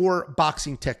with pure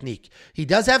boxing technique. He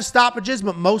does have stoppages,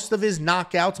 but most of his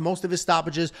knockouts, most of his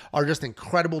stoppages are just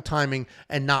incredible timing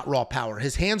and not raw power.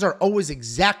 His hands are always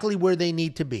exactly where they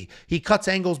need to be. He cuts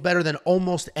angles better than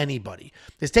almost anybody.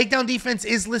 His takedown defense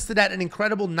is listed at an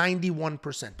incredible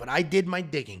 91%, but I did my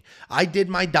digging. I did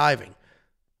my diving,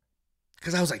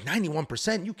 because I was like,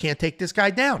 91%? You can't take this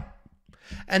guy down.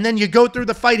 And then you go through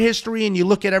the fight history and you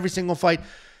look at every single fight.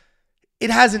 It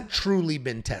hasn't truly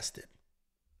been tested.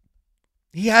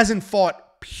 He hasn't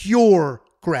fought pure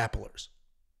grapplers.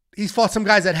 He's fought some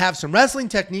guys that have some wrestling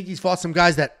technique. He's fought some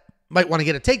guys that might want to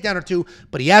get a takedown or two,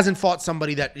 but he hasn't fought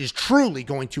somebody that is truly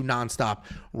going to nonstop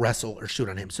wrestle or shoot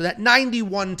on him. So that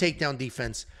 91 takedown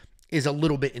defense is a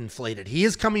little bit inflated. He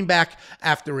is coming back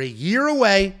after a year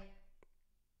away,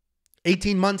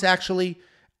 18 months actually,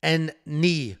 and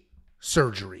knee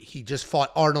surgery. He just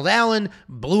fought Arnold Allen,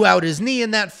 blew out his knee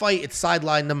in that fight. It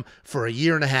sidelined him for a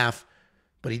year and a half,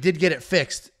 but he did get it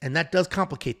fixed, and that does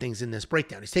complicate things in this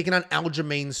breakdown. He's taking on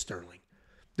Aljamain Sterling.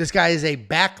 This guy is a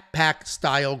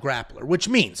backpack-style grappler, which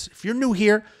means, if you're new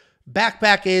here,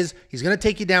 backpack is he's going to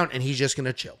take you down and he's just going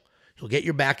to chill. He'll get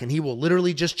your back and he will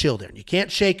literally just chill there. And you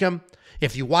can't shake him.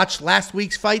 If you watched last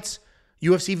week's fights,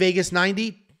 UFC Vegas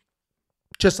 90,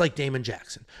 just like Damon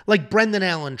Jackson, like Brendan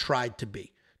Allen tried to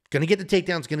be. Going to get the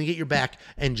takedowns, going to get your back,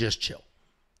 and just chill.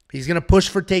 He's going to push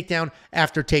for takedown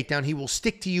after takedown. He will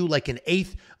stick to you like an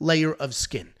 8th layer of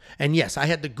skin. And yes, I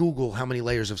had to Google how many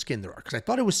layers of skin there are because I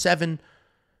thought it was 7.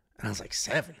 And I was like,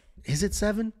 7? Is it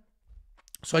 7?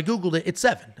 So I Googled it. It's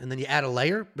 7. And then you add a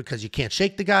layer because you can't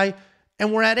shake the guy.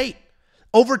 And we're at 8.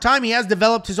 Over time, he has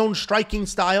developed his own striking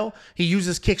style. He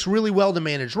uses kicks really well to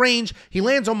manage range. He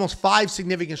lands almost 5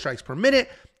 significant strikes per minute.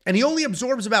 And he only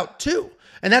absorbs about 2.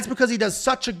 And that's because he does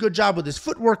such a good job with his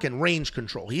footwork and range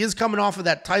control. He is coming off of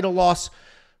that title loss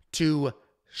to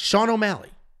Sean O'Malley,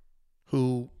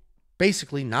 who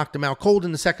basically knocked him out cold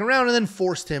in the second round and then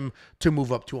forced him to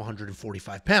move up to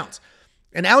 145 pounds.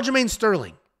 And Aljamain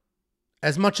Sterling,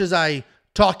 as much as I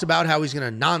talked about how he's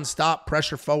going to nonstop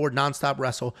pressure forward, nonstop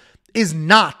wrestle, is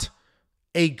not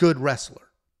a good wrestler.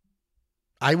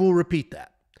 I will repeat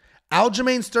that.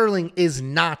 Aljamain Sterling is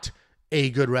not a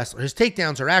good wrestler. His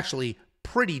takedowns are actually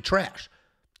pretty trash.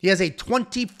 He has a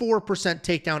 24%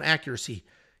 takedown accuracy.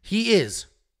 He is,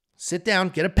 sit down,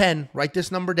 get a pen, write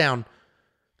this number down,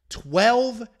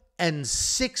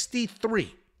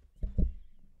 12-63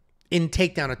 in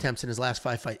takedown attempts in his last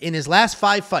 5 fights. In his last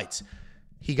 5 fights,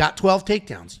 he got 12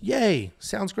 takedowns. Yay,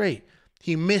 sounds great.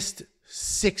 He missed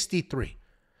 63.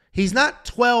 He's not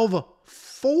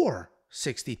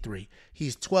 12-for-63.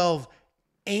 He's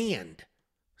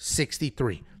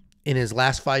 12-and-63 in his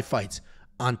last 5 fights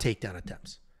on takedown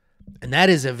attempts. And that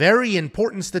is a very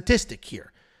important statistic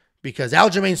here because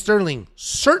Aljamain Sterling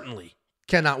certainly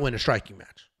cannot win a striking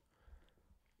match.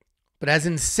 But as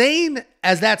insane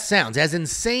as that sounds, as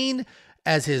insane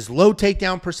as his low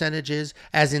takedown percentages,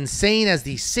 as insane as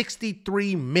the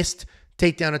 63 missed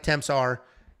takedown attempts are,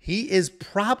 he is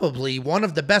probably one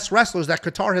of the best wrestlers that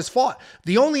Qatar has fought.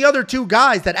 The only other 2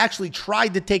 guys that actually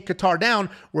tried to take Qatar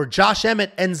down were Josh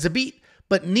Emmett and Zabit,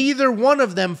 but neither one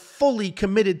of them fully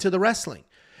committed to the wrestling.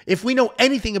 If we know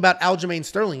anything about Aljamain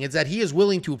Sterling, it's that he is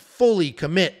willing to fully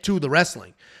commit to the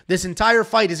wrestling. This entire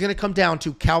fight is going to come down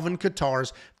to Calvin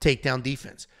Qatar's takedown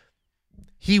defense.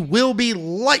 He will be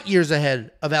light years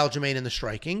ahead of Aljamain in the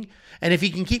striking. And if he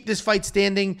can keep this fight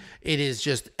standing, it is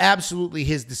just absolutely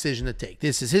his decision to take.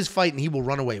 This is his fight, and he will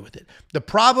run away with it. The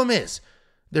problem is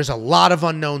there's a lot of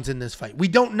unknowns in this fight. We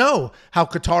don't know how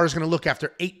Qatar is going to look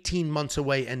after 18 months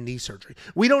away and knee surgery.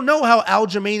 We don't know how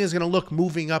Aljamain is going to look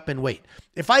moving up in weight.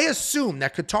 If I assume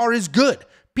that Qatar is good,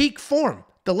 peak form,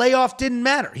 the layoff didn't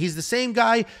matter, he's the same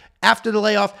guy after the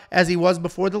layoff as he was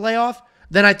before the layoff,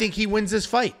 then I think he wins this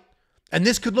fight. And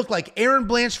this could look like Aaron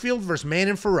Blanchfield versus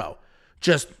Manon Fiorot.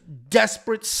 Just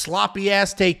desperate,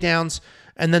 sloppy-ass takedowns,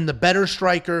 and then the better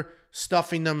striker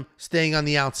stuffing them, staying on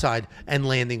the outside, and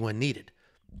landing when needed.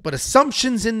 But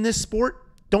assumptions in this sport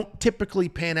don't typically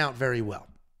pan out very well.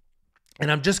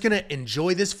 And I'm just going to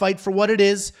enjoy this fight for what it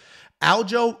is.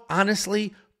 Aljo,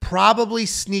 honestly, probably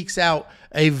sneaks out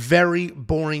a very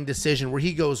boring decision where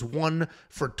he goes 1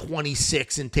 for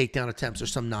 26 in takedown attempts or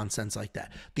some nonsense like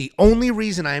that. The only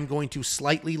reason I am going to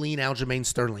slightly lean Aljamain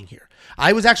Sterling here.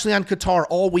 I was actually on Qatar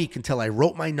all week until I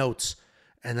wrote my notes,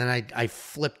 and then I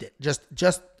flipped it.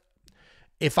 Just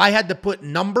if I had to put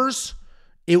numbers,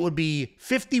 it would be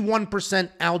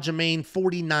 51% Aljamain,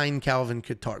 49 Calvin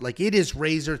Qatar. Like, it is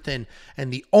razor thin,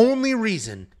 and the only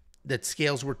reason that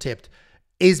scales were tipped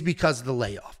is because of the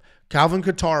layoff. Calvin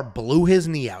Qatar blew his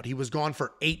knee out. He was gone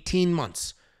for 18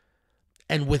 months.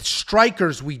 And with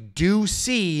strikers, we do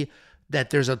see that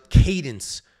there's a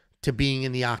cadence to being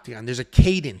in the octagon. There's a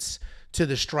cadence to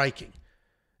the striking.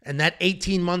 And that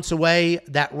 18 months away,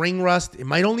 that ring rust, it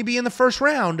might only be in the first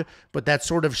round, but that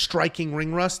sort of striking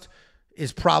ring rust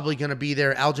is probably going to be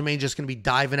there. Aljamain just going to be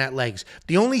diving at legs.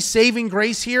 The only saving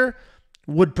grace here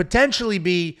would potentially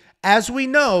be, as we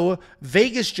know,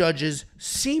 Vegas judges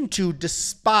seem to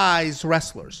despise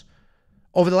wrestlers.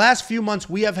 Over the last few months,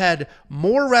 we have had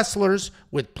more wrestlers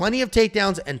with plenty of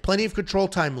takedowns and plenty of control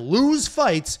time lose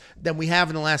fights than we have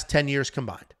in the last 10 years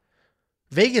combined.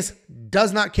 Vegas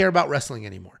does not care about wrestling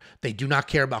anymore. They do not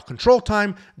care about control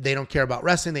time. They don't care about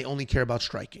wrestling. They only care about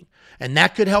striking. And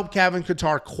that could help Calvin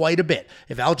Kattar quite a bit.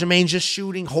 If Aljamain's just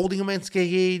shooting, holding him in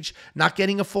cage, not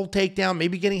getting a full takedown,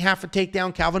 maybe getting half a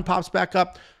takedown, Calvin pops back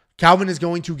up. Calvin is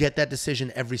going to get that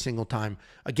decision every single time.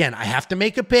 Again, I have to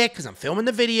make a pick because I'm filming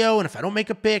the video, and if I don't make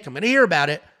a pick, I'm going to hear about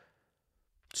it.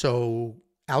 So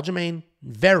Aljamain,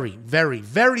 very, very,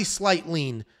 very slight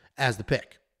lean as the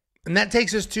pick. And that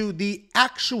takes us to the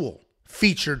actual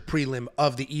featured prelim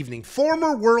of the evening.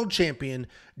 Former world champion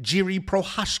Jiri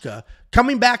Prochazka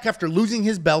coming back after losing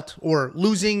his belt, or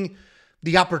losing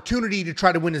the opportunity to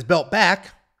try to win his belt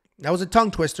back. That was a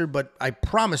tongue twister, but I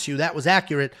promise you that was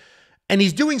accurate. And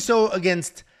he's doing so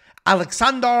against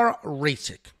Aleksandar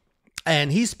Rakic.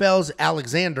 And he spells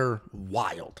Alexander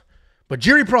wild. But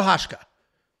Jiri Prochazka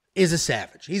is a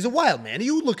savage. He's a wild man.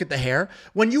 You look at the hair.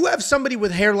 When you have somebody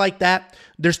with hair like that,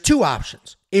 there's two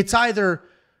options. It's either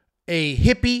a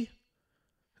hippie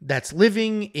that's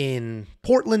living in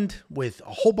Portland with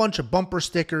a whole bunch of bumper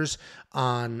stickers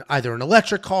on either an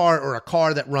electric car or a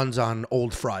car that runs on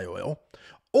old fry oil,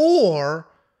 or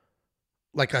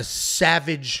like a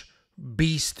savage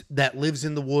beast that lives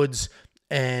in the woods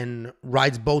and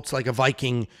rides boats like a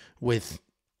Viking with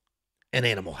an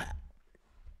animal hat.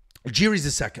 Jiri's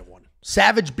the second one.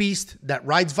 Savage beast that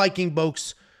rides Viking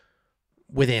boats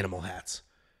with animal hats.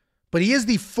 But he is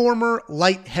the former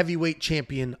light heavyweight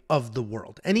champion of the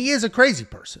world. And he is a crazy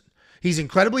person. He's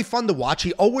incredibly fun to watch.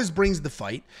 He always brings the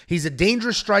fight. He's a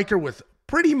dangerous striker with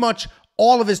pretty much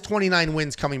all of his 29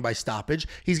 wins coming by stoppage.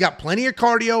 He's got plenty of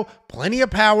cardio, plenty of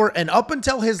power, and up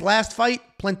until his last fight,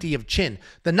 plenty of chin.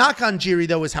 The knock on Jiri,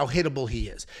 though, is how hittable he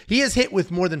is. He is hit with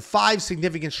more than 5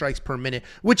 significant strikes per minute,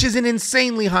 which is an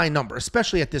insanely high number,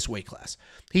 especially at this weight class.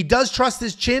 He does trust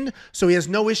his chin, so he has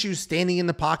no issues standing in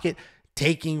the pocket,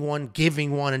 taking one,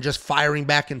 giving one, and just firing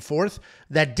back and forth.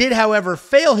 That did, however,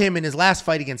 fail him in his last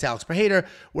fight against Alex Pereira,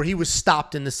 where he was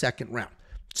stopped in the second round.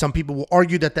 Some people will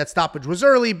argue that that stoppage was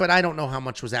early, but I don't know how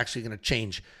much was actually going to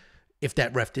change if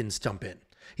that ref didn't stump in.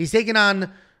 He's taken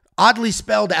on oddly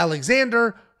spelled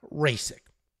Alexander Rakic.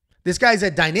 This guy's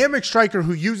a dynamic striker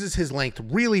who uses his length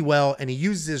really well, and he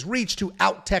uses his reach to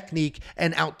out-technique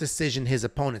and out-decision his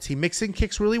opponents. He mixes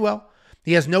kicks really well.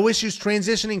 He has no issues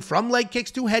transitioning from leg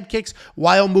kicks to head kicks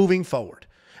while moving forward.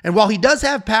 And while he does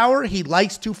have power, he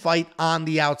likes to fight on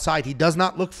the outside. He does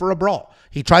not look for a brawl.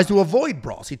 He tries to avoid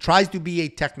brawls. He tries to be a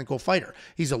technical fighter.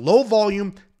 He's a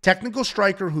low-volume, technical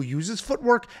striker who uses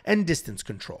footwork and distance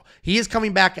control. He is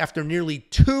coming back after nearly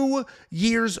 2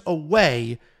 years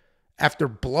away after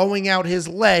blowing out his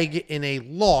leg in a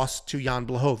loss to Jan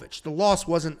Blachowicz. The loss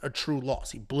wasn't a true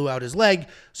loss. He blew out his leg,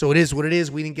 so it is what it is.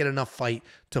 We didn't get enough fight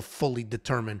to fully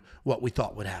determine what we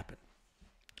thought would happen.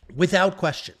 Without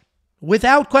question,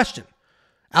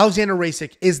 Alexander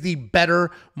Rakic is the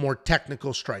better, more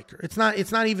technical striker. It's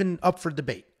not even up for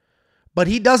debate. But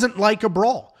he doesn't like a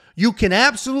brawl. You can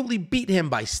absolutely beat him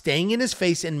by staying in his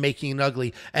face and making it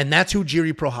ugly, and that's who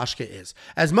Jiri Prochazka is.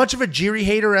 As much of a Jiri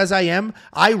hater as I am,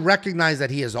 I recognize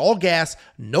that he is all gas,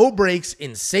 no brakes,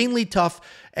 insanely tough,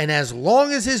 and as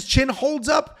long as his chin holds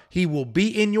up, he will be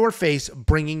in your face,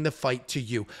 bringing the fight to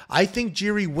you. I think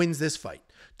Jiri wins this fight.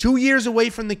 2 years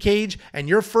away from the cage, and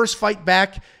your first fight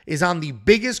back is on the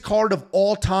biggest card of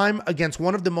all time against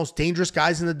one of the most dangerous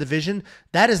guys in the division.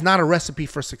 That is not a recipe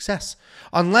for success.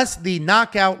 Unless the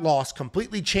knockout loss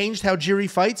completely changed how Jiri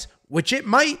fights, which it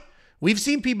might. We've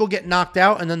seen people get knocked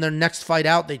out, and then their next fight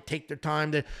out, they take their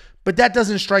time. But that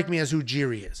doesn't strike me as who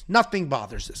Jiri is. Nothing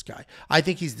bothers this guy. I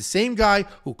think he's the same guy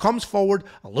who comes forward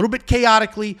a little bit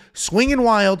chaotically, swinging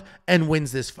wild, and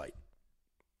wins this fight.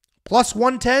 Plus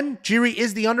 110, Jiri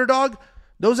is the underdog.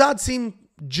 Those odds seem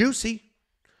juicy.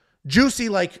 Juicy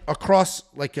like across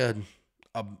like a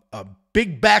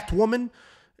big-backed woman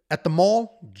at the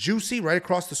mall. Juicy right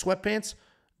across the sweatpants.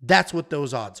 That's what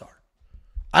those odds are.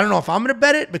 I don't know if I'm going to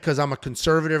bet it because I'm a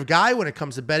conservative guy when it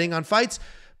comes to betting on fights,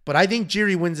 but I think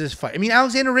Jiri wins this fight. I mean,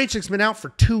 Alexander Rakic's been out for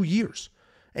 2 years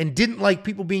and didn't like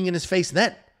people being in his face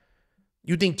then.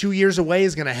 You think 2 years away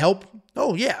is going to help?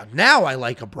 Oh, yeah. Now I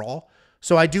like a brawl.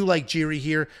 So I do like Jiri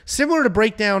here. Similar to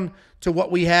breakdown to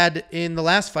what we had in the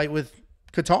last fight with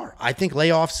Kattar. I think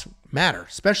layoffs matter,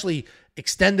 especially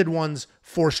extended ones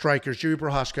for strikers. Jiri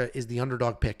Prochazka is the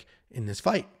underdog pick in this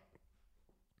fight.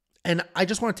 And I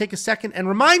just want to take a second and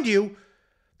remind you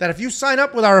that if you sign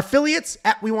up with our affiliates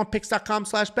at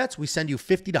wewantpicks.com/bets, we send you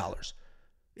 $50.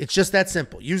 It's just that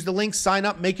simple. Use the link, sign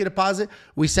up, make a deposit.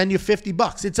 We send you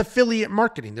 $50. It's affiliate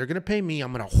marketing. They're going to pay me.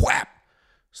 I'm going to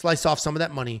slice off some of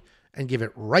that money and give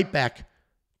it right back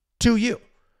to you.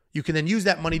 You can then use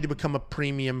that money to become a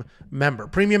premium member.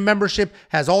 Premium membership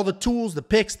has all the tools, the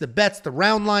picks, the bets, the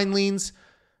round line leans,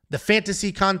 the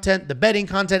fantasy content, the betting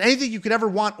content, anything you could ever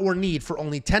want or need for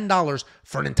only $10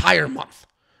 for an entire month.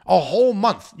 A whole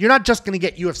month. You're not just going to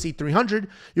get UFC 300.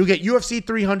 You'll get UFC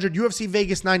 300, UFC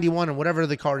Vegas 91, and whatever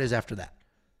the card is after that.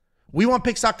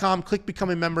 WeWantPicks.com. Click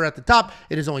Become a Member at the top.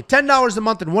 It is only $10 a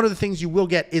month, and one of the things you will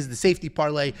get is the Safety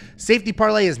Parlay. Safety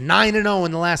Parlay is 9-0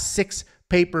 in the last 6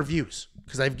 pay-per-views,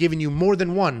 because I've given you more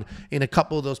than one in a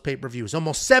couple of those pay-per-views.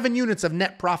 Almost 7 units of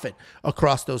net profit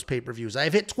across those pay-per-views. I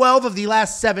have hit 12 of the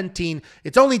last 17.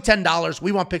 It's only $10.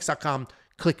 WeWantPicks.com.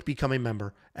 Click Become a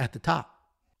Member at the top.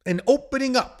 And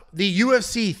opening up the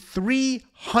UFC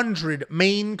 300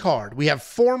 main card, we have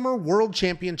former world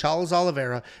champion Charles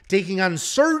Oliveira taking on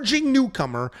surging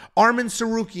newcomer Arman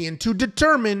Tsarukyan to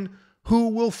determine who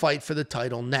will fight for the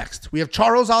title next. We have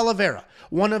Charles Oliveira,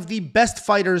 one of the best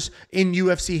fighters in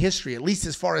UFC history, at least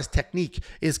as far as technique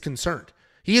is concerned.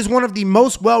 He is one of the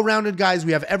most well-rounded guys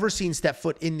we have ever seen step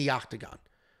foot in the octagon.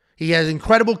 He has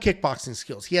incredible kickboxing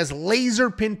skills. He has laser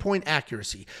pinpoint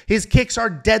accuracy. His kicks are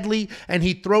deadly, and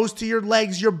he throws to your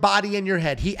legs, your body, and your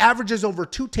head. He averages over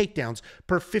 2 takedowns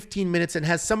per 15 minutes and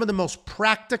has some of the most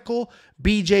practical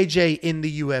BJJ in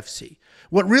the UFC.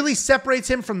 What really separates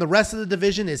him from the rest of the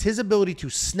division is his ability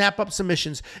to snap up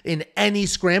submissions in any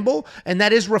scramble, and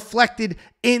that is reflected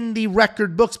in the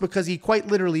record books because he quite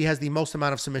literally has the most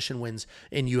amount of submission wins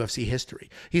in UFC history.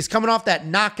 He's coming off that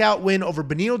knockout win over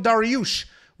Beneil Dariush,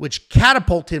 which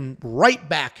catapulted him right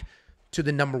back to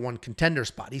the #1 contender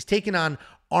spot. He's taken on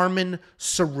Arman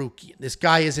Tsarukyan. This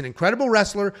guy is an incredible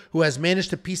wrestler who has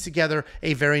managed to piece together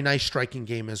a very nice striking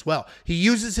game as well. He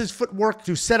uses his footwork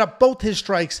to set up both his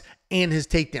strikes and his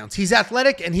takedowns. He's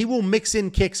athletic, and he will mix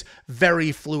in kicks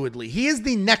very fluidly. He is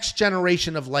the next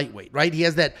generation of lightweight, right? He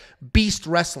has that beast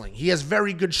wrestling. He has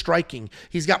very good striking.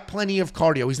 He's got plenty of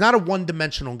cardio. He's not a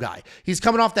one-dimensional guy. He's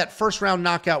coming off that first-round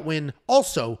knockout win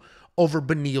also over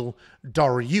Beneil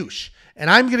Dariush. And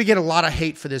I'm going to get a lot of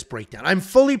hate for this breakdown. I'm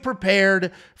fully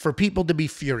prepared for people to be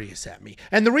furious at me.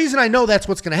 And the reason I know that's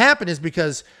what's going to happen is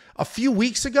because a few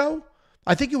weeks ago,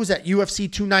 I think it was at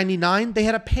UFC 299, they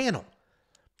had a panel.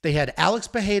 They had Alex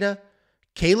Pereira,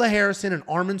 Kayla Harrison, and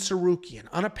Arman Tsarukyan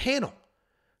on a panel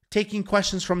taking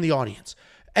questions from the audience.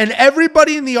 And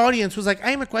everybody in the audience was like,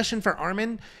 I have a question for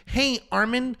Arman. Hey,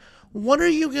 Arman, what are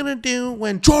you going to do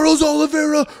when Charles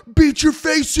Oliveira beats your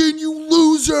face in, you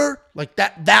loser? Like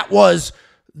that was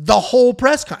the whole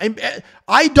press conference.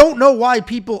 I don't know why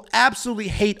people absolutely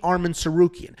hate Arman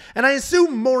Tsarukyan. And I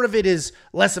assume more of it is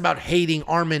less about hating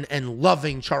Arman and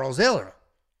loving Charles Oliveira.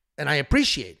 And I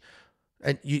appreciate.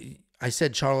 And I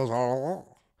said Charles.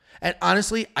 And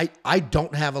honestly, I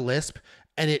don't have a lisp.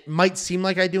 And it might seem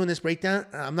like I do in this breakdown.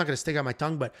 I'm not going to stick out my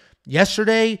tongue, but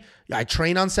yesterday I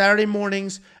train on Saturday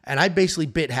mornings, and I basically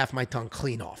bit half my tongue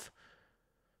clean off.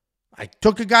 I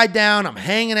took a guy down, I'm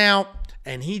hanging out,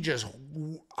 and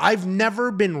I've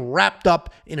never been wrapped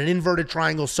up in an inverted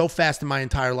triangle so fast in my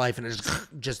entire life, and it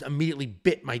just immediately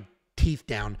bit my teeth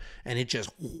down, and it just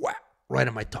right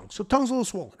on my tongue. So tongue's a little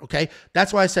swollen, okay?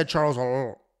 That's why I said Charles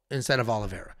instead of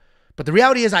Oliveira. But the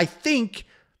reality is I think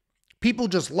people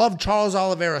just love Charles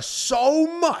Oliveira so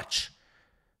much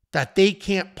that they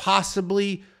can't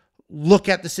possibly look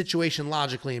at the situation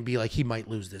logically and be like, he might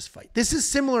lose this fight. This is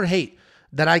similar hate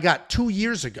that I got 2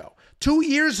 years ago. 2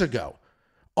 years ago,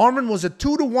 Arman was a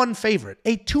 2-1 favorite,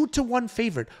 a 2-1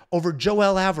 favorite over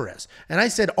Joel Alvarez. And I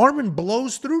said, Arman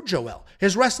blows through Joel.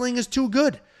 His wrestling is too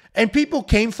good. And people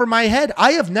came for my head.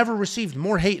 I have never received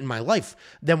more hate in my life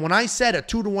than when I said a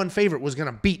 2-1 favorite was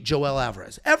going to beat Joel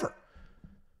Alvarez, ever.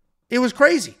 It was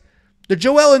crazy. The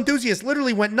Joel enthusiasts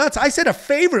literally went nuts. I said a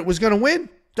favorite was going to win.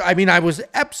 I mean, I was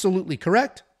absolutely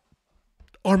correct.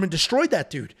 Arman destroyed that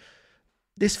dude.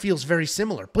 This feels very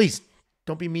similar. Please,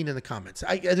 don't be mean in the comments.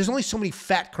 There's only so many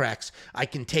fat cracks I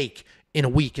can take in a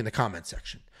week in the comment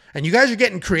section. And you guys are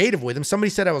getting creative with them. Somebody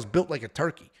said I was built like a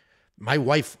turkey. My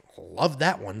wife loved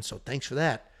that one, so thanks for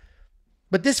that.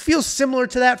 But this feels similar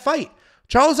to that fight.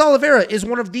 Charles Oliveira is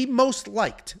one of the most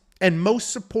liked and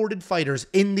most supported fighters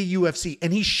in the UFC,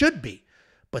 and he should be.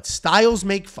 But styles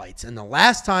make fights, and the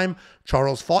last time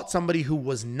Charles fought somebody who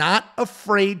was not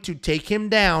afraid to take him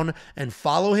down and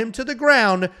follow him to the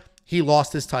ground, he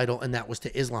lost his title, and that was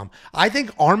to Islam. I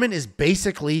think Arman is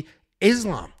basically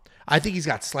Islam. I think he's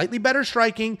got slightly better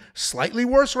striking, slightly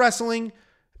worse wrestling,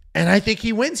 and I think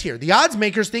he wins here. The odds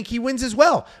makers think he wins as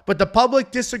well, but the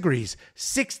public disagrees.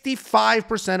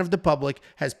 65% of the public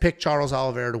has picked Charles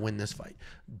Oliveira to win this fight.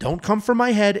 Don't come for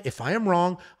my head. If I am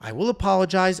wrong, I will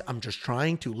apologize. I'm just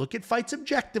trying to look at fights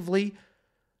objectively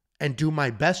and do my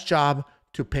best job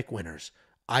to pick winners.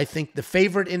 I think the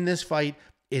favorite in this fight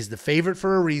is the favorite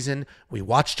for a reason. We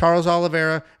watched Charles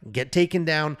Oliveira get taken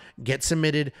down, get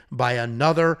submitted by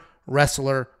another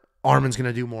wrestler. Arman's going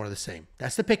to do more of the same.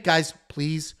 That's the pick, guys.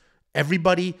 Please,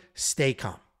 everybody stay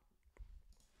calm.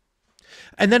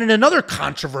 And then in another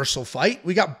controversial fight,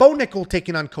 we got Bo Nickal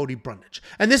taking on Cody Garbrandt.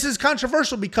 And this is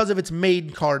controversial because of its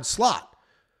main card slot.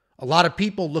 A lot of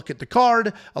people look at the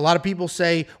card. A lot of people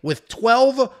say, with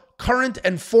 12 current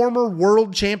and former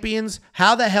world champions,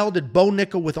 how the hell did Bo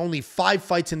Nickal, with only 5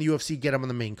 fights in the UFC, get him on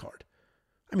the main card?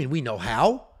 I mean, we know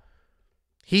how.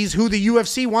 He's who the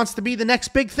UFC wants to be the next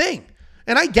big thing.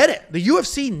 And I get it. The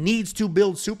UFC needs to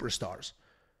build superstars.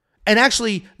 And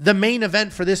actually, the main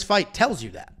event for this fight tells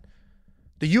you that.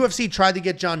 The UFC tried to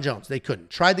get John Jones. They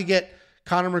couldn't. Tried to get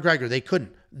Conor McGregor. They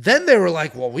couldn't. Then they were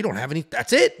like, well, we don't have any.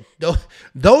 That's it.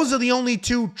 Those are the only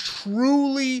 2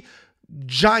 truly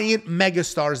giant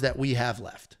megastars that we have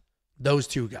left. Those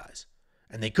 2 guys.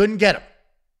 And they couldn't get them.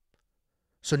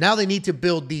 So now they need to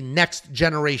build the next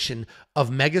generation of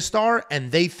megastar,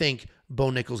 and they think Bo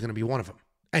Nickal is going to be one of them.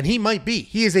 And he might be.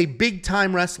 He is a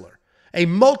big-time wrestler, a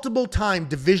multiple-time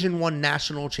Division I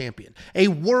national champion, a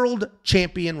world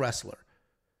champion wrestler.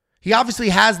 He obviously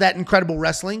has that incredible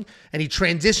wrestling, and he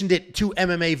transitioned it to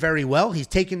MMA very well. He's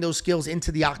taken those skills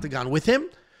into the octagon with him.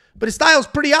 But his style is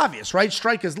pretty obvious, right?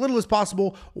 Strike as little as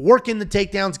possible, work in the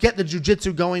takedowns, get the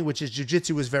jiu-jitsu going, which his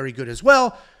jiu-jitsu is very good as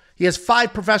well. He has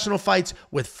 5 professional fights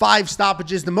with 5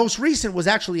 stoppages. The most recent was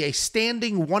actually a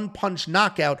standing one-punch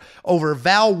knockout over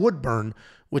Val Woodburn,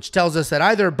 which tells us that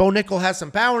either Bo Nickal has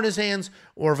some power in his hands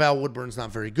or Val Woodburn's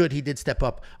not very good. He did step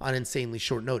up on insanely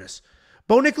short notice.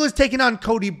 Bo Nickal is taking on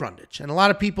Cody Garbrandt, and a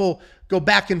lot of people go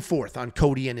back and forth on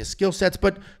Cody and his skill sets,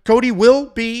 but Cody will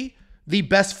be the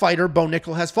best fighter Bo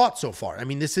Nickal has fought so far. I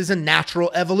mean, this is a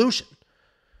natural evolution.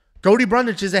 Cody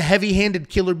Garbrandt is a heavy-handed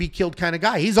killer-be-killed kind of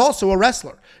guy. He's also a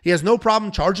wrestler. He has no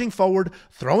problem charging forward,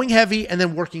 throwing heavy, and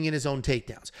then working in his own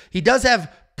takedowns. He does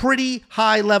have pretty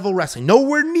high-level wrestling.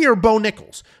 Nowhere near Bo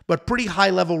Nickal's, but pretty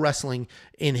high-level wrestling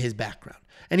in his background.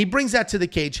 And he brings that to the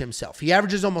cage himself. He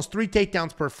averages almost 3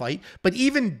 takedowns per fight, but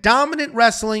even dominant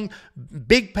wrestling,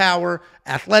 big power,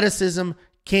 athleticism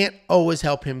can't always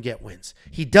help him get wins.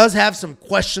 He does have some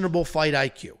questionable fight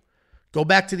IQ. Go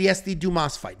back to the SD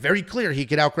Dumas fight. Very clear he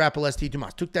could out-grapple SD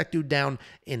Dumas. Took that dude down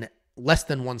in less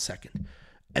than 1 second.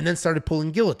 And then started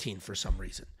pulling guillotine for some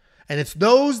reason. And it's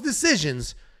those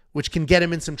decisions which can get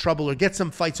him in some trouble or get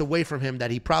some fights away from him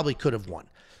that he probably could have won.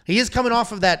 He is coming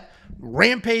off of that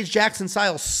Rampage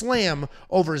Jackson-style slam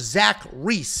over Zach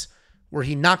Reese, where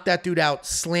he knocked that dude out,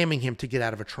 slamming him to get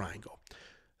out of a triangle.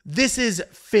 This is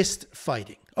fist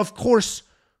fighting. Of course,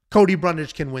 Cody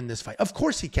Garbrandt can win this fight. Of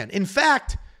course he can. In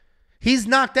fact, he's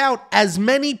knocked out as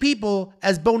many people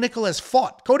as Bo Nickal has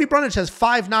fought. Cody Garbrandt has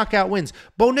 5 knockout wins.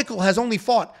 Bo Nickal has only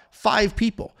fought 5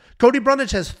 people. Cody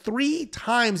Garbrandt has 3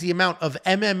 times the amount of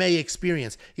MMA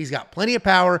experience. He's got plenty of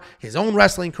power, his own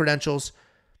wrestling credentials.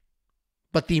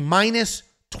 But the minus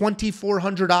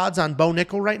 2,400 odds on Bo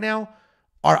Nickal right now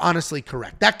are honestly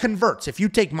correct. That converts. If you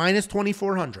take minus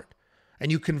 2,400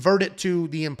 and you convert it to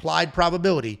the implied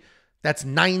probability, that's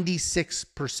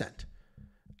 96%.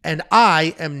 And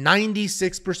I am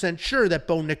 96% sure that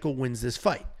Bo Nickal wins this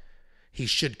fight. He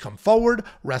should come forward,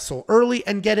 wrestle early,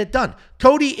 and get it done.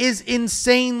 Cody is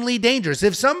insanely dangerous.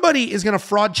 If somebody is going to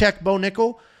fraud check Bo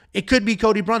Nickal, it could be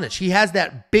Cody Garbrandt. He has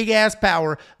that big-ass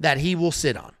power that he will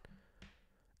sit on.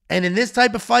 And in this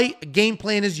type of fight, a game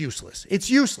plan is useless. It's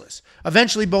useless.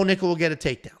 Eventually, Bo Nickal will get a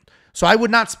takedown. So I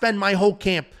would not spend my whole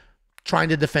camp trying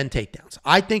to defend takedowns.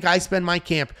 I think I spend my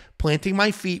camp planting my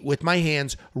feet with my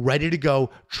hands, ready to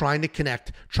go, trying to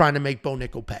connect, trying to make Bo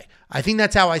Nickal pay. I think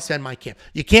that's how I spend my camp.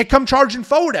 You can't come charging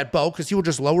forward at Bo because he will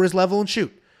just lower his level and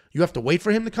shoot. You have to wait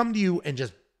for him to come to you and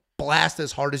just blast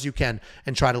as hard as you can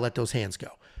and try to let those hands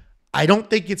go. I don't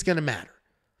think it's going to matter.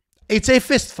 It's a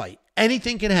fist fight.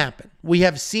 Anything can happen. We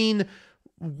have seen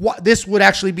what this would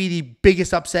actually be the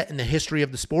biggest upset in the history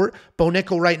of the sport. Bo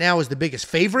Nickal right now is the biggest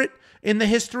favorite in the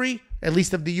history, at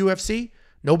least of the UFC.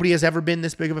 Nobody has ever been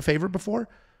this big of a favorite before.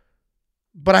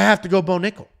 But I have to go Bo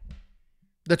Nickal.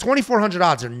 The 2,400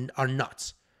 odds are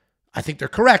nuts. I think they're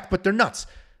correct, but they're nuts.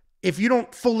 If you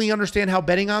don't fully understand how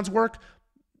betting odds work,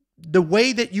 the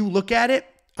way that you look at it,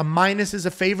 a minus is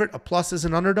a favorite, a plus is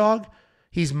an underdog.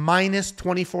 He's minus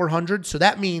 2,400. So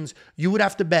that means you would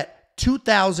have to bet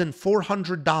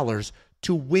 $2,400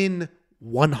 to win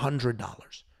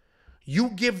 $100. You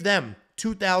give them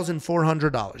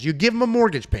 $2,400. You give them a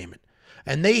mortgage payment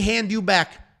and they hand you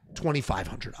back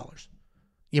 $2,500.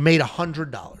 You made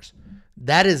 $100.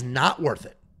 That is not worth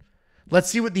it. Let's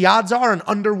see what the odds are on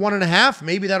under 1.5.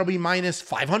 Maybe that'll be minus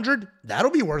 500.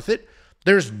 That'll be worth it.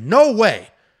 There's no way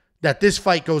that this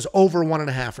fight goes over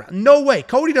 1.5 rounds. No way.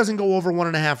 Cody doesn't go over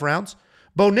 1.5 rounds.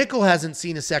 Bo Nickel hasn't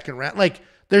seen a second round. Like,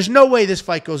 there's no way this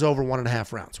fight goes over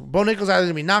 1.5 rounds. Bo Nickel's either going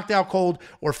to be knocked out cold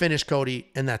or finish Cody,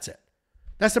 and that's it.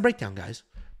 That's the breakdown, guys.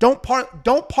 Don't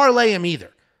parlay him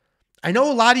either. I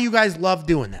know a lot of you guys love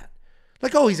doing that.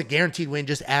 Like, oh, he's a guaranteed win,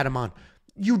 just add him on.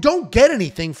 You don't get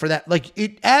anything for that. Like,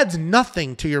 it adds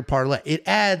nothing to your parlay. It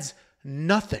adds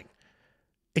nothing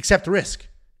except risk.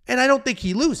 And I don't think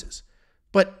he loses.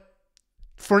 But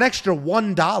for an extra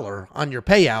 $1 on your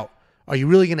payout, are you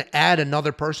really going to add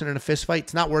another person in a fist fight?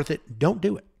 It's not worth it. Don't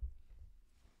do it.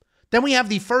 Then we have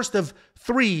the first of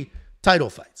 3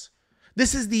 title fights.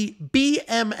 This is the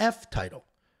BMF title.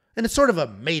 And it's sort of a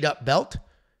made-up belt,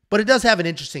 but it does have an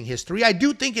interesting history. I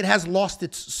do think it has lost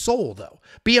its soul, though.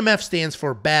 BMF stands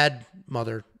for Bad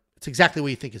Mother. It's exactly what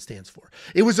you think it stands for.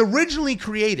 It was originally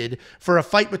created for a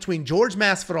fight between George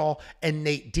Masvidal and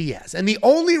Nate Diaz. And the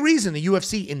only reason the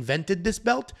UFC invented this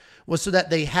belt was so that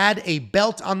they had a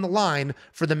belt on the line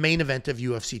for the main event of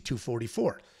UFC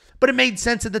 244. But it made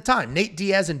sense at the time. Nate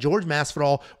Diaz and George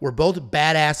Masvidal were both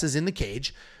badasses in the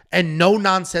cage and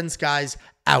no-nonsense guys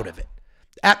out of it.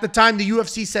 At the time, the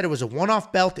UFC said it was a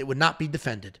one-off belt. It would not be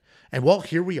defended. And, well,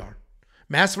 here we are.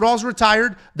 Masvidal's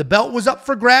retired. The belt was up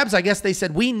for grabs. I guess they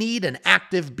said, we need an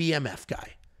active BMF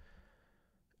guy.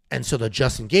 And so the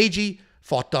Justin Gaethje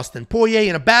fought Dustin Poirier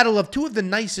in a battle of 2 of the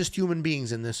nicest human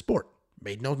beings in this sport.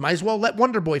 Might as well let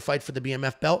Wonderboy fight for the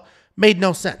BMF belt. Made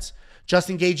no sense.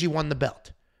 Justin Gaethje won the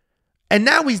belt. And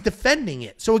now he's defending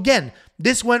it. So again,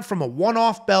 this went from a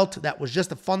one-off belt that was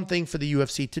just a fun thing for the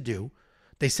UFC to do.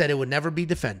 They said it would never be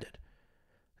defended.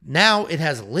 Now it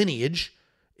has lineage.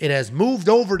 It has moved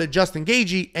over to Justin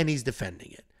Gaethje, and he's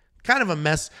defending it. Kind of a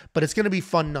mess, but it's going to be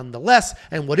fun nonetheless.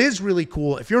 And what is really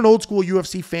cool, if you're an old school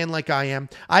UFC fan like I am,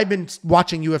 I've been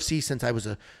watching UFC since I was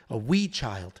a wee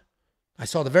child. I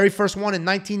saw the very first one in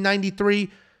 1993,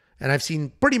 and I've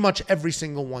seen pretty much every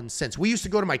single one since. We used to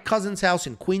go to my cousin's house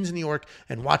in Queens, New York,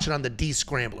 and watch it on the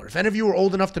D-Scrambler. If any of you are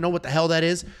old enough to know what the hell that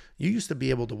is, you used to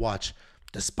be able to watch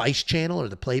the Spice Channel or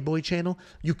the Playboy Channel.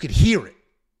 You could hear it.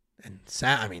 And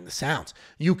the sounds.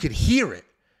 You could hear it,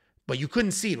 but you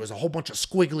couldn't see it. It was a whole bunch of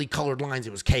squiggly colored lines.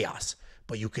 It was chaos,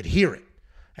 but you could hear it.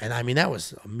 And I mean, that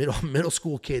was a middle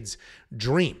school kid's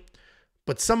dream.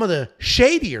 But some of the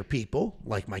shadier people,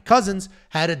 like my cousins,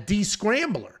 had a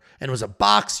D-Scrambler. And it was a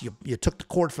box. You took the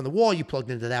cord from the wall, you plugged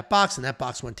into that box, and that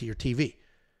box went to your TV.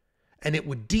 And it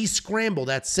would de-scramble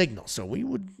that signal. So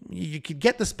you could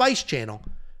get the Spice Channel,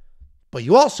 but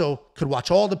you also could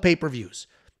watch all the pay-per-views.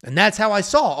 And that's how I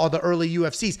saw all the early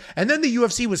UFCs. And then the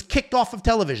UFC was kicked off of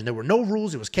television. There were no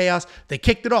rules. It was chaos. They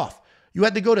kicked it off. You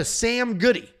had to go to Sam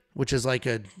Goody, which is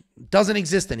doesn't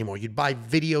exist anymore. You'd buy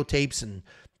videotapes and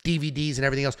DVDs and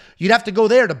everything else. You'd have to go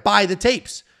there to buy the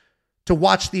tapes to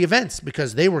watch the events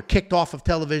because they were kicked off of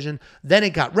television. Then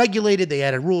it got regulated. They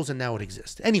added rules, and now it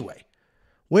exists. Anyway,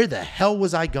 where the hell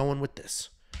was I going with this?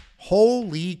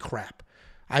 Holy crap.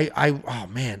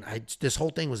 This whole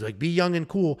thing was like, be young and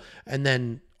cool. And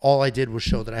then all I did was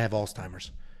show that I have Alzheimer's.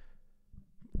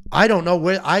 I don't know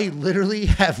I literally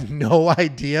have no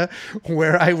idea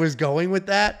where I was going with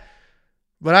that.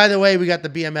 But either way, we got the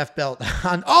BMF belt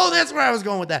on. Oh, that's where I was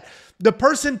going with that. The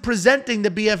person presenting the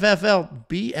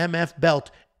BMF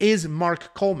belt is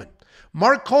Mark Coleman.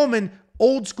 Mark Coleman,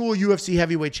 old school UFC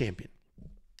heavyweight champion.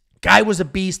 Guy was a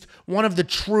beast. One of the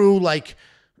true,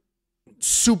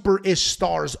 super-ish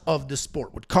stars of the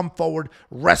sport. Would come forward,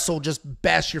 wrestle, just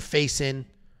bash your face in,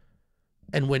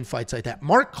 and win fights like that.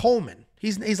 Mark Coleman,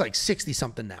 he's like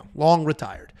 60-something now, long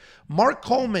retired. Mark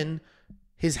Coleman,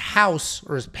 his house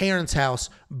or his parents' house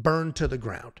burned to the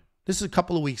ground. This is a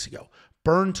couple of weeks ago.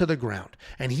 Burned to the ground.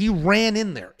 And he ran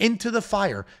in there, into the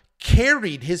fire,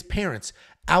 carried his parents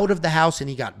out of the house, and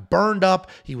he got burned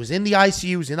up. He was in the ICU,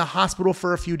 he was in the hospital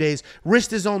for a few days,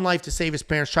 risked his own life to save his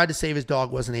parents, tried to save his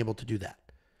dog, wasn't able to do that.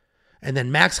 And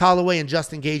then Max Holloway and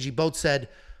Justin Gaethje both said,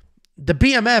 the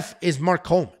BMF is Mark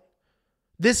Coleman.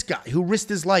 This guy who risked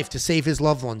his life to save his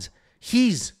loved ones,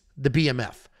 he's the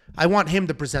BMF. I want him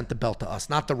to present the belt to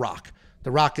us, not The Rock. The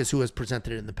Rock is who has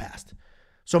presented it in the past.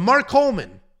 So Mark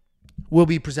Coleman will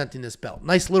be presenting this belt.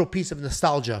 Nice little piece of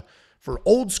nostalgia for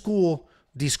old school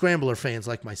D-Scrambler fans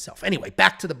like myself. Anyway,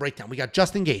 back to the breakdown. We got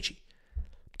Justin Gaethje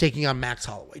taking on Max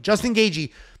Holloway. Justin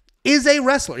Gaethje is a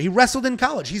wrestler. He wrestled in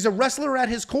college. He's a wrestler at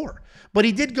his core. But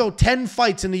he did go 10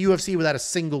 fights in the UFC without a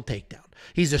single takedown.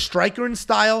 He's a striker in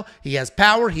style. He has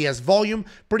power. He has volume.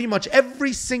 Pretty much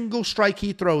every single strike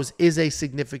he throws is a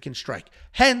significant strike.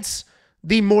 Hence,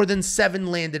 the more than 7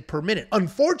 landed per minute.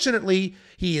 Unfortunately,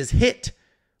 he is hit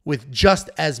with just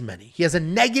as many. He has a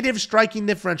negative striking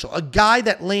differential. A guy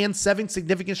that lands 7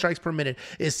 significant strikes per minute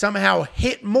is somehow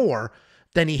hit more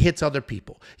than he hits other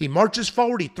people. He marches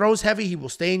forward, he throws heavy, he will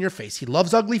stay in your face. He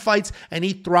loves ugly fights, and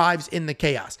he thrives in the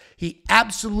chaos. He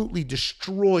absolutely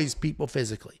destroys people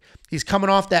physically. He's coming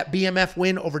off that BMF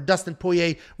win over Dustin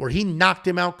Poirier, where he knocked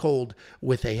him out cold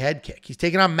with a head kick. He's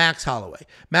taking on Max Holloway.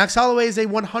 Max Holloway is a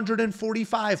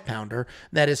 145-pounder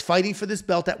that is fighting for this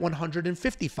belt at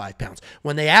 155 pounds.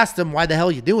 When they asked him, why the hell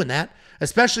are you doing that?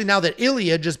 Especially now that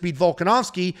Ilya just beat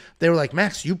Volkanovski, they were like,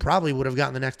 Max, you probably would have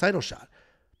gotten the next title shot.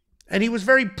 And he was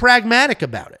very pragmatic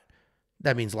about it.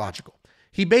 That means logical.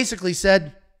 He basically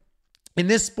said, in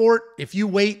this sport, if you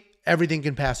wait, everything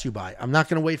can pass you by. I'm not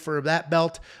going to wait for that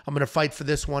belt. I'm going to fight for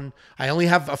this one. I only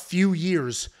have a few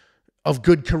years of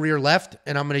good career left,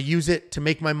 and I'm going to use it to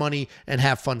make my money and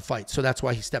have fun fights. So that's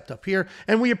why he stepped up here,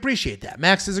 and we appreciate that.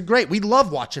 Max is we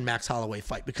love watching Max Holloway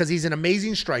fight because he's an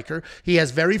amazing striker. He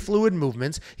has very fluid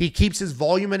movements. He keeps his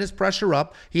volume and his pressure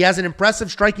up. He has an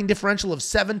impressive striking differential of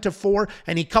 7-4,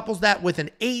 and he couples that with an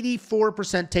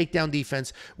 84% takedown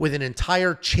defense with an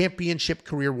entire championship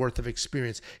career worth of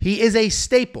experience. He is a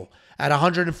staple at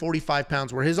 145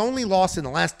 pounds, where his only loss in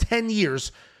the last 10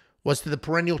 years was to the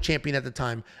perennial champion at the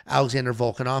time, Alexander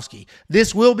Volkanovski.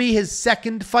 This will be his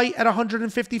second fight at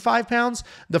 155 pounds.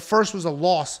 The first was a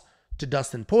loss to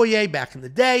Dustin Poirier back in the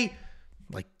day,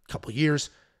 like a couple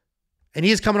years. And he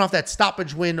is coming off that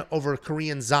stoppage win over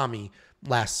Korean Zami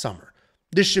last summer.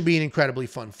 This should be an incredibly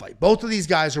fun fight. Both of these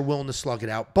guys are willing to slug it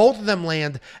out. Both of them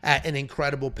land at an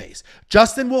incredible pace.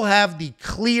 Justin will have the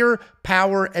clear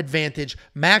power advantage.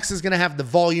 Max is going to have the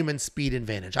volume and speed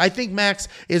advantage. I think Max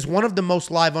is one of the most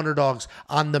live underdogs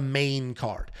on the main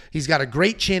card. He's got a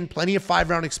great chin, plenty of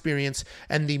 5-round experience,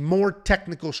 and the more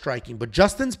technical striking. But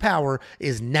Justin's power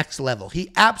is next level.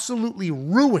 He absolutely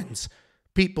ruins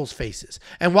people's faces.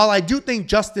 And while I do think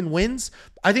Justin wins,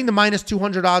 I think the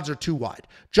 -200 odds are too wide.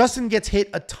 Justin gets hit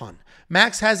a ton.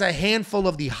 Max has a handful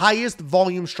of the highest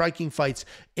volume striking fights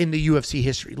in the UFC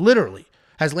history. Literally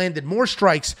has landed more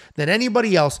strikes than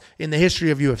anybody else in the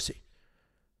history of UFC.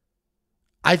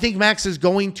 I think Max is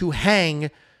going to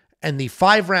hang, and the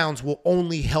 5 rounds will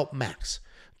only help Max.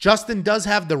 Justin does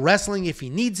have the wrestling if he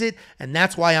needs it, and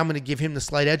that's why I'm going to give him the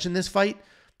slight edge in this fight.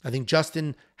 I think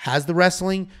Justin has the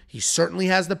wrestling. He certainly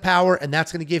has the power, and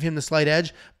that's going to give him the slight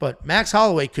edge. But Max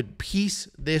Holloway could piece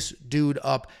this dude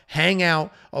up, hang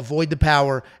out, avoid the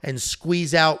power, and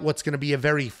squeeze out what's going to be a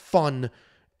very fun,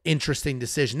 interesting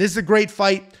decision. This is a great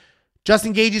fight.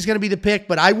 Justin Gaethje is going to be the pick,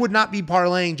 but I would not be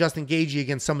parlaying Justin Gaethje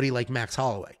against somebody like Max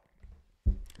Holloway.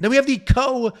 Then we have the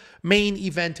co-main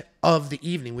event of the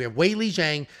evening. We have Weili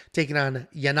Zhang taking on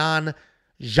Yanan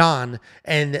Zhang,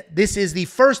 and this is the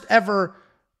first ever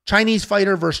Chinese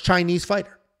fighter versus Chinese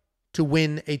fighter to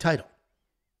win a title.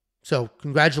 So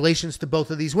congratulations to both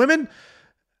of these women,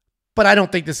 but I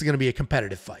don't think this is going to be a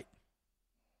competitive fight.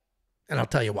 And I'll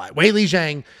tell you why. Weili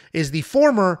Zhang is the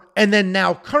former and then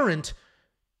now current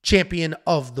champion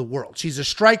of the world. She's a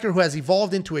striker who has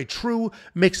evolved into a true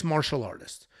mixed martial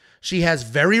artist. She has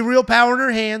very real power in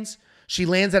her hands. She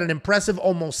lands at an impressive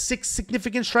almost 6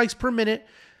 significant strikes per minute.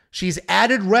 She's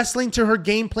added wrestling to her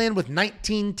game plan with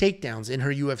 19 takedowns in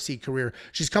her UFC career.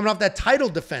 She's coming off that title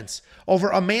defense over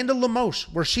Amanda Lemos,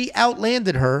 where she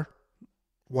outlanded her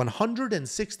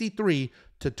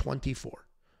 163-24.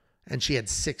 And she had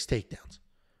 6 takedowns.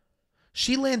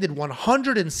 She landed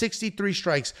 163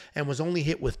 strikes and was only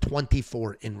hit with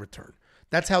 24 in return.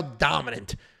 That's how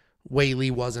dominant Weili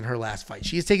was in her last fight.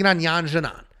 She is taking on Yan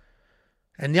Zhanan.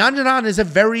 And Yan Zhanan is a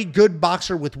very good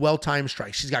boxer with well-timed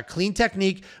strikes. She's got clean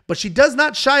technique, but she does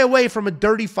not shy away from a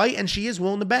dirty fight, and she is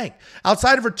willing to bang.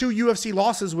 Outside of her 2 UFC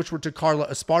losses, which were to Carla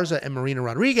Esparza and Marina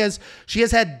Rodriguez, she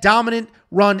has had dominant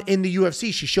run in the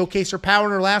UFC. She showcased her power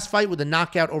in her last fight with a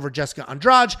knockout over Jessica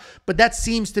Andrade, but that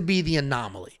seems to be the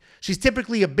anomaly. She's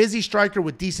typically a busy striker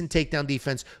with decent takedown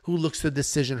defense who looks to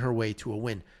decision her way to a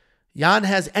win. Yan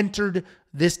has entered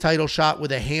this title shot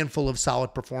with a handful of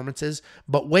solid performances,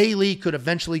 but Weili could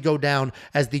eventually go down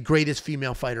as the greatest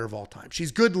female fighter of all time.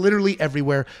 She's good literally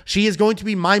everywhere. She is going to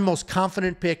be my most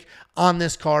confident pick on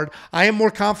this card. I am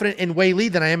more confident in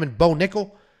Weili than I am in Bo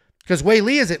Nickel because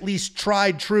Weili is at least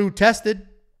tried, true, tested.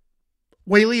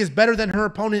 Weili is better than her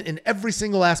opponent in every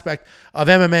single aspect of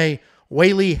MMA.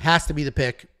 Weili has to be the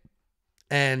pick,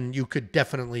 and you could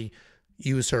definitely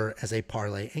use her as a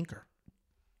parlay anchor.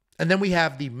 And then we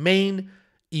have the main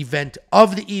event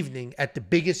of the evening at the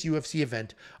biggest UFC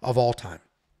event of all time.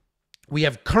 We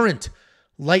have current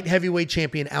light heavyweight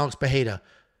champion Alex Pereira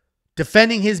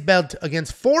defending his belt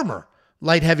against former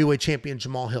light heavyweight champion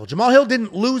Jamal Hill. Jamal Hill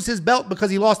didn't lose his belt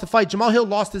because he lost a fight. Jamal Hill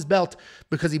lost his belt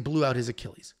because he blew out his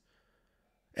Achilles.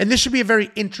 And this should be a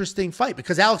very interesting fight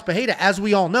because Alex Pereira, as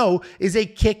we all know, is a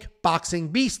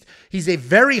kickboxing beast. He's a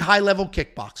very high-level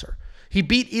kickboxer. He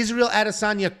beat Israel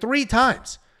Adesanya 3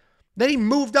 times. Then he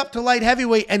moved up to light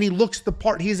heavyweight and he looks the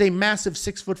part. He is a massive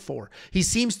 6'4". He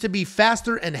seems to be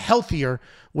faster and healthier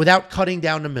without cutting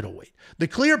down to middleweight. The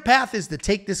clear path is to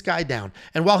take this guy down.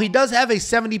 And while he does have a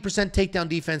 70% takedown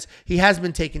defense, he has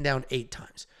been taken down 8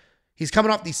 times. He's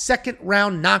coming off the 2nd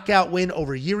round knockout win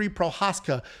over Yuri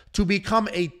Prochazka to become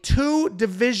a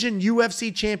 2-division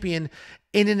UFC champion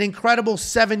in an incredible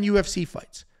 7 UFC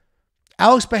fights.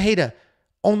 Alex Pereira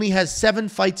only has 7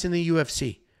 fights in the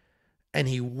UFC. And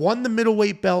he won the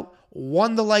middleweight belt,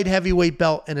 won the light heavyweight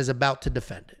belt, and is about to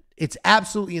defend it. It's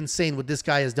absolutely insane what this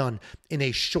guy has done in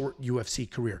a short UFC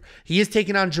career. He is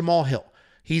taking on Jamal Hill.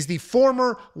 He's the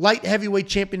former light heavyweight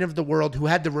champion of the world who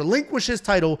had to relinquish his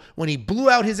title when he blew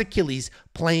out his Achilles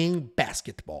playing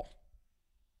basketball.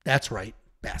 That's right,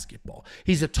 basketball.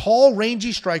 He's a tall,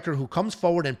 rangy striker who comes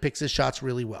forward and picks his shots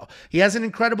really well. He has an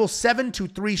incredible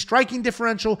 7-3 striking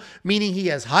differential, meaning he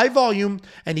has high volume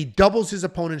and he doubles his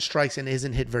opponent's strikes and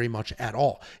isn't hit very much at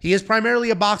all. He is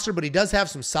primarily a boxer, but he does have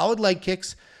some solid leg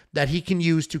kicks that he can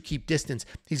use to keep distance.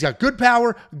 He's got good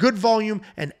power, good volume,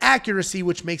 and accuracy,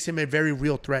 which makes him a very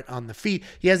real threat on the feet.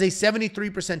 He has a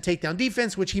 73% takedown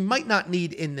defense, which he might not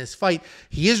need in this fight.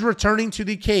 He is returning to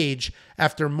the cage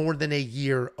after more than a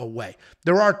year away.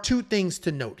 There are 2 things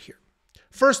to note here.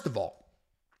 First of all,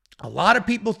 a lot of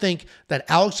people think that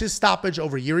Alex's stoppage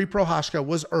over Yuri Prochazka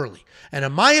was early. And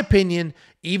in my opinion,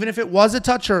 even if it was a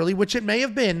touch early, which it may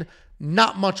have been,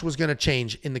 not much was going to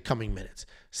change in the coming minutes.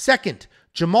 Second,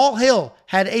 Jamal Hill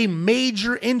had a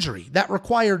major injury that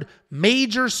required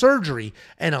major surgery,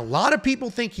 and a lot of people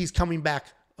think he's coming back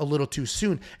a little too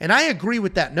soon. And I agree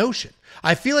with that notion.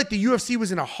 I feel like the UFC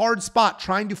was in a hard spot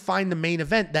trying to find the main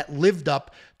event that lived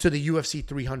up to the UFC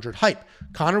 300 hype.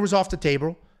 Conor was off the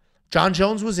table. John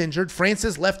Jones was injured.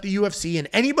 Francis left the UFC, and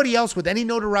anybody else with any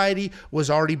notoriety was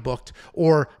already booked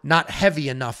or not heavy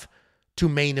enough to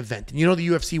main event. And you know the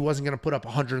UFC wasn't going to put up a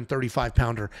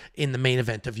 135-pounder in the main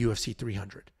event of UFC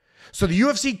 300. So the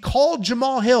UFC called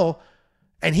Jamal Hill,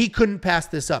 and he couldn't pass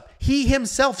this up. He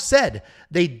himself said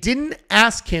they didn't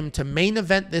ask him to main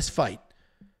event this fight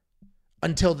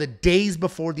until the days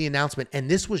before the announcement,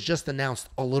 and this was just announced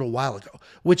a little while ago,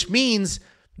 which means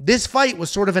this fight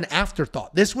was sort of an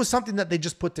afterthought. This was something that they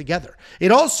just put together.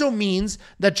 It also means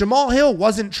that Jamal Hill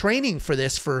wasn't training for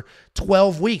this for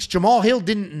 12 weeks. Jamal Hill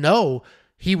didn't know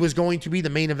he was going to be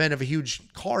the main event of a huge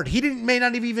card. He may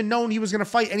not have even known he was going to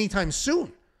fight anytime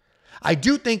soon. I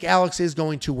do think Alex is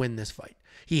going to win this fight.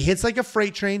 He hits like a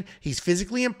freight train. He's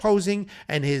physically imposing,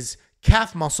 and his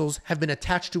calf muscles have been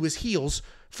attached to his heels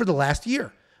for the last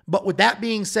year. But with that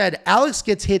being said, Alex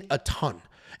gets hit a ton.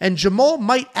 And Jamal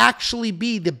might actually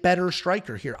be the better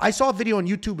striker here. I saw a video on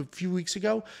YouTube a few weeks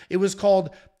ago. It was called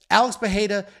Alex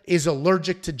Pereira is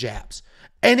allergic to jabs.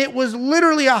 And it was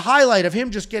literally a highlight of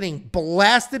him just getting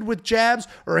blasted with jabs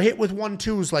or hit with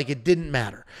 1-2s like it didn't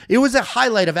matter. It was a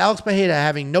highlight of Alex Pereira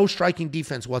having no striking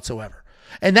defense whatsoever.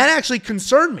 And that actually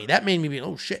concerned me. That made me be,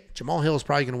 oh shit, Jamal Hill is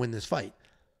probably going to win this fight.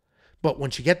 But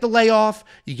once you get the layoff,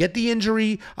 you get the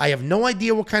injury. I have no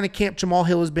idea what kind of camp Jamal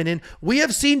Hill has been in. We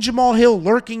have seen Jamal Hill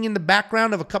lurking in the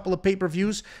background of a couple of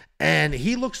pay-per-views, and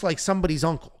he looks like somebody's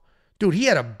uncle. Dude, he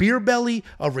had a beer belly,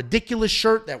 a ridiculous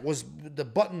shirt that was the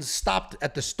buttons stopped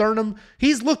at the sternum.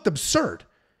 He's looked absurd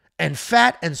and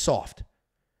fat and soft.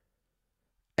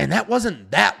 And that wasn't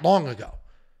that long ago.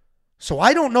 So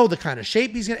I don't know the kind of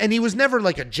shape he's going to, and he was never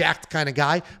like a jacked kind of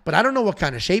guy, but I don't know what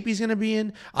kind of shape he's going to be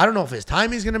in. I don't know if his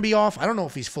timing's going to be off. I don't know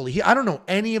if he's fully here. I don't know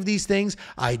any of these things.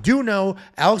 I do know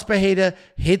Alex Pereira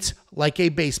hits like a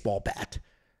baseball bat.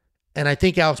 And I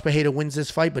think Alex Pereira wins this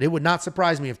fight, but it would not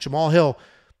surprise me if Jamal Hill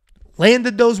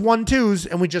landed those 1-2s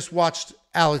and we just watched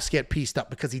Alex get pieced up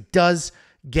because he does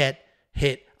get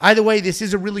hit. Either way, this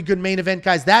is a really good main event,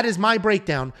 guys. That is my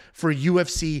breakdown for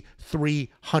UFC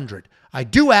 300. I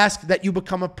do ask that you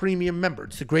become a premium member.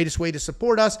 It's the greatest way to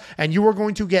support us, and you are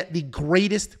going to get the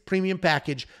greatest premium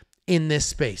package in this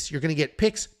space. You're going to get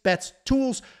picks, bets,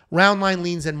 tools, round line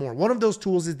leans, and more. One of those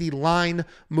tools is the line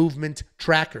movement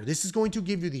tracker. This is going to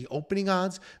give you the opening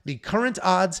odds, the current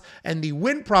odds, and the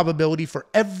win probability for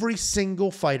every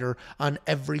single fighter on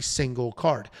every single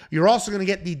card. You're also going to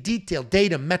get the detailed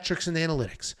data, metrics, and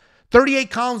analytics.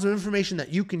 38 columns of information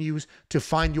that you can use to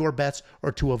find your bets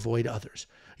or to avoid others.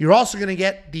 You're also going to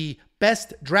get the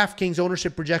best DraftKings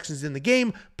ownership projections in the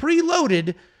game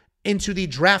preloaded into the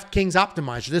DraftKings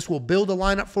Optimizer. This will build a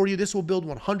lineup for you. This will build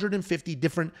 150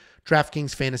 different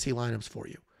DraftKings fantasy lineups for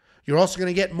you. You're also going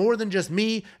to get more than just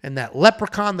me and that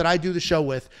leprechaun that I do the show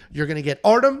with. You're going to get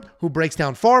Artem, who breaks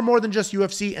down far more than just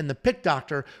UFC, and the Pick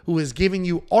Doctor, who is giving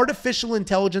you artificial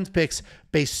intelligence picks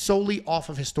based solely off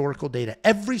of historical data.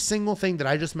 Every single thing that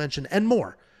I just mentioned and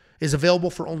more is available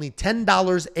for only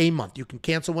 $10 a month. You can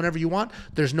cancel whenever you want.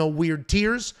 There's no weird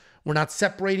tiers. We're not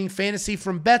separating fantasy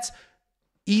from bets.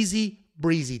 Easy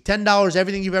breezy. $10,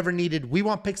 everything you've ever needed.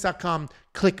 WeWantPicks.com.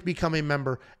 Click become a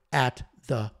member at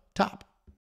the top.